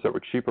some others that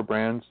were cheaper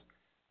brands.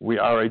 We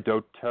are a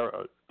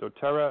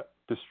doTERRA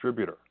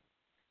distributor.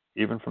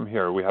 Even from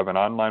here, we have an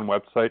online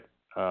website.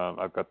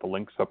 I've got the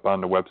links up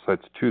on the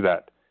websites to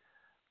that.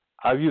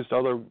 I've used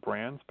other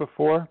brands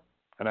before,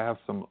 and I have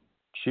some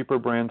cheaper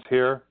brands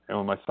here. And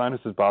when my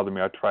sinuses bother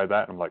me, I try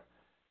that, and I'm like,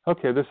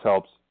 okay, this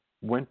helps.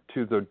 Went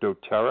to the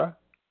doTERRA.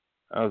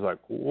 I was like,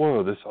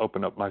 whoa, this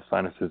opened up my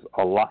sinuses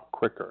a lot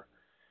quicker.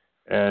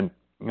 And,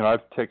 you know,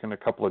 I've taken a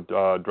couple of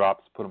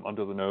drops, put them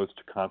under the nose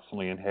to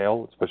constantly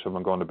inhale, especially when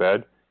I'm going to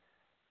bed.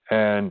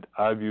 And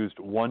I've used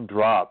one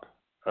drop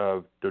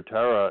of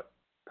doTERRA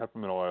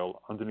peppermint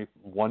oil underneath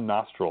one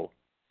nostril,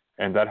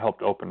 and that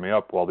helped open me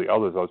up, while the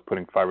others I was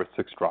putting 5 or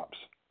 6 drops.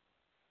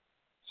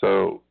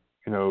 So,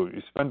 you know,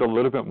 you spend a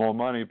little bit more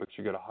money, but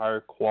you get a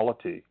higher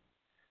quality,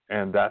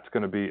 and that's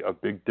going to be a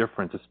big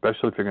difference,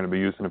 especially if you're going to be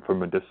using it for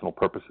medicinal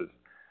purposes.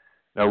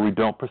 Now, we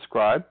don't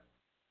prescribe,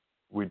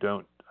 we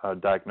don't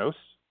diagnose,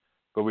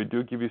 but we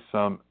do give you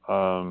some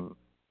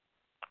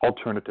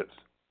alternatives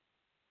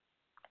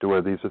to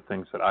where these are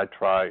things that I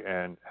try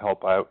and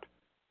help out,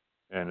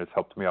 and it's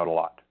helped me out a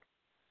lot.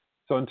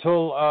 So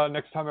until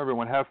next time,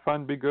 everyone, have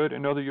fun, be good,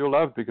 and know that you're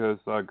loved, because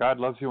God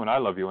loves you and I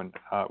love you, and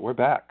we're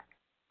back.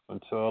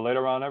 Until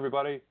later on,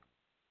 everybody,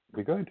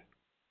 be good.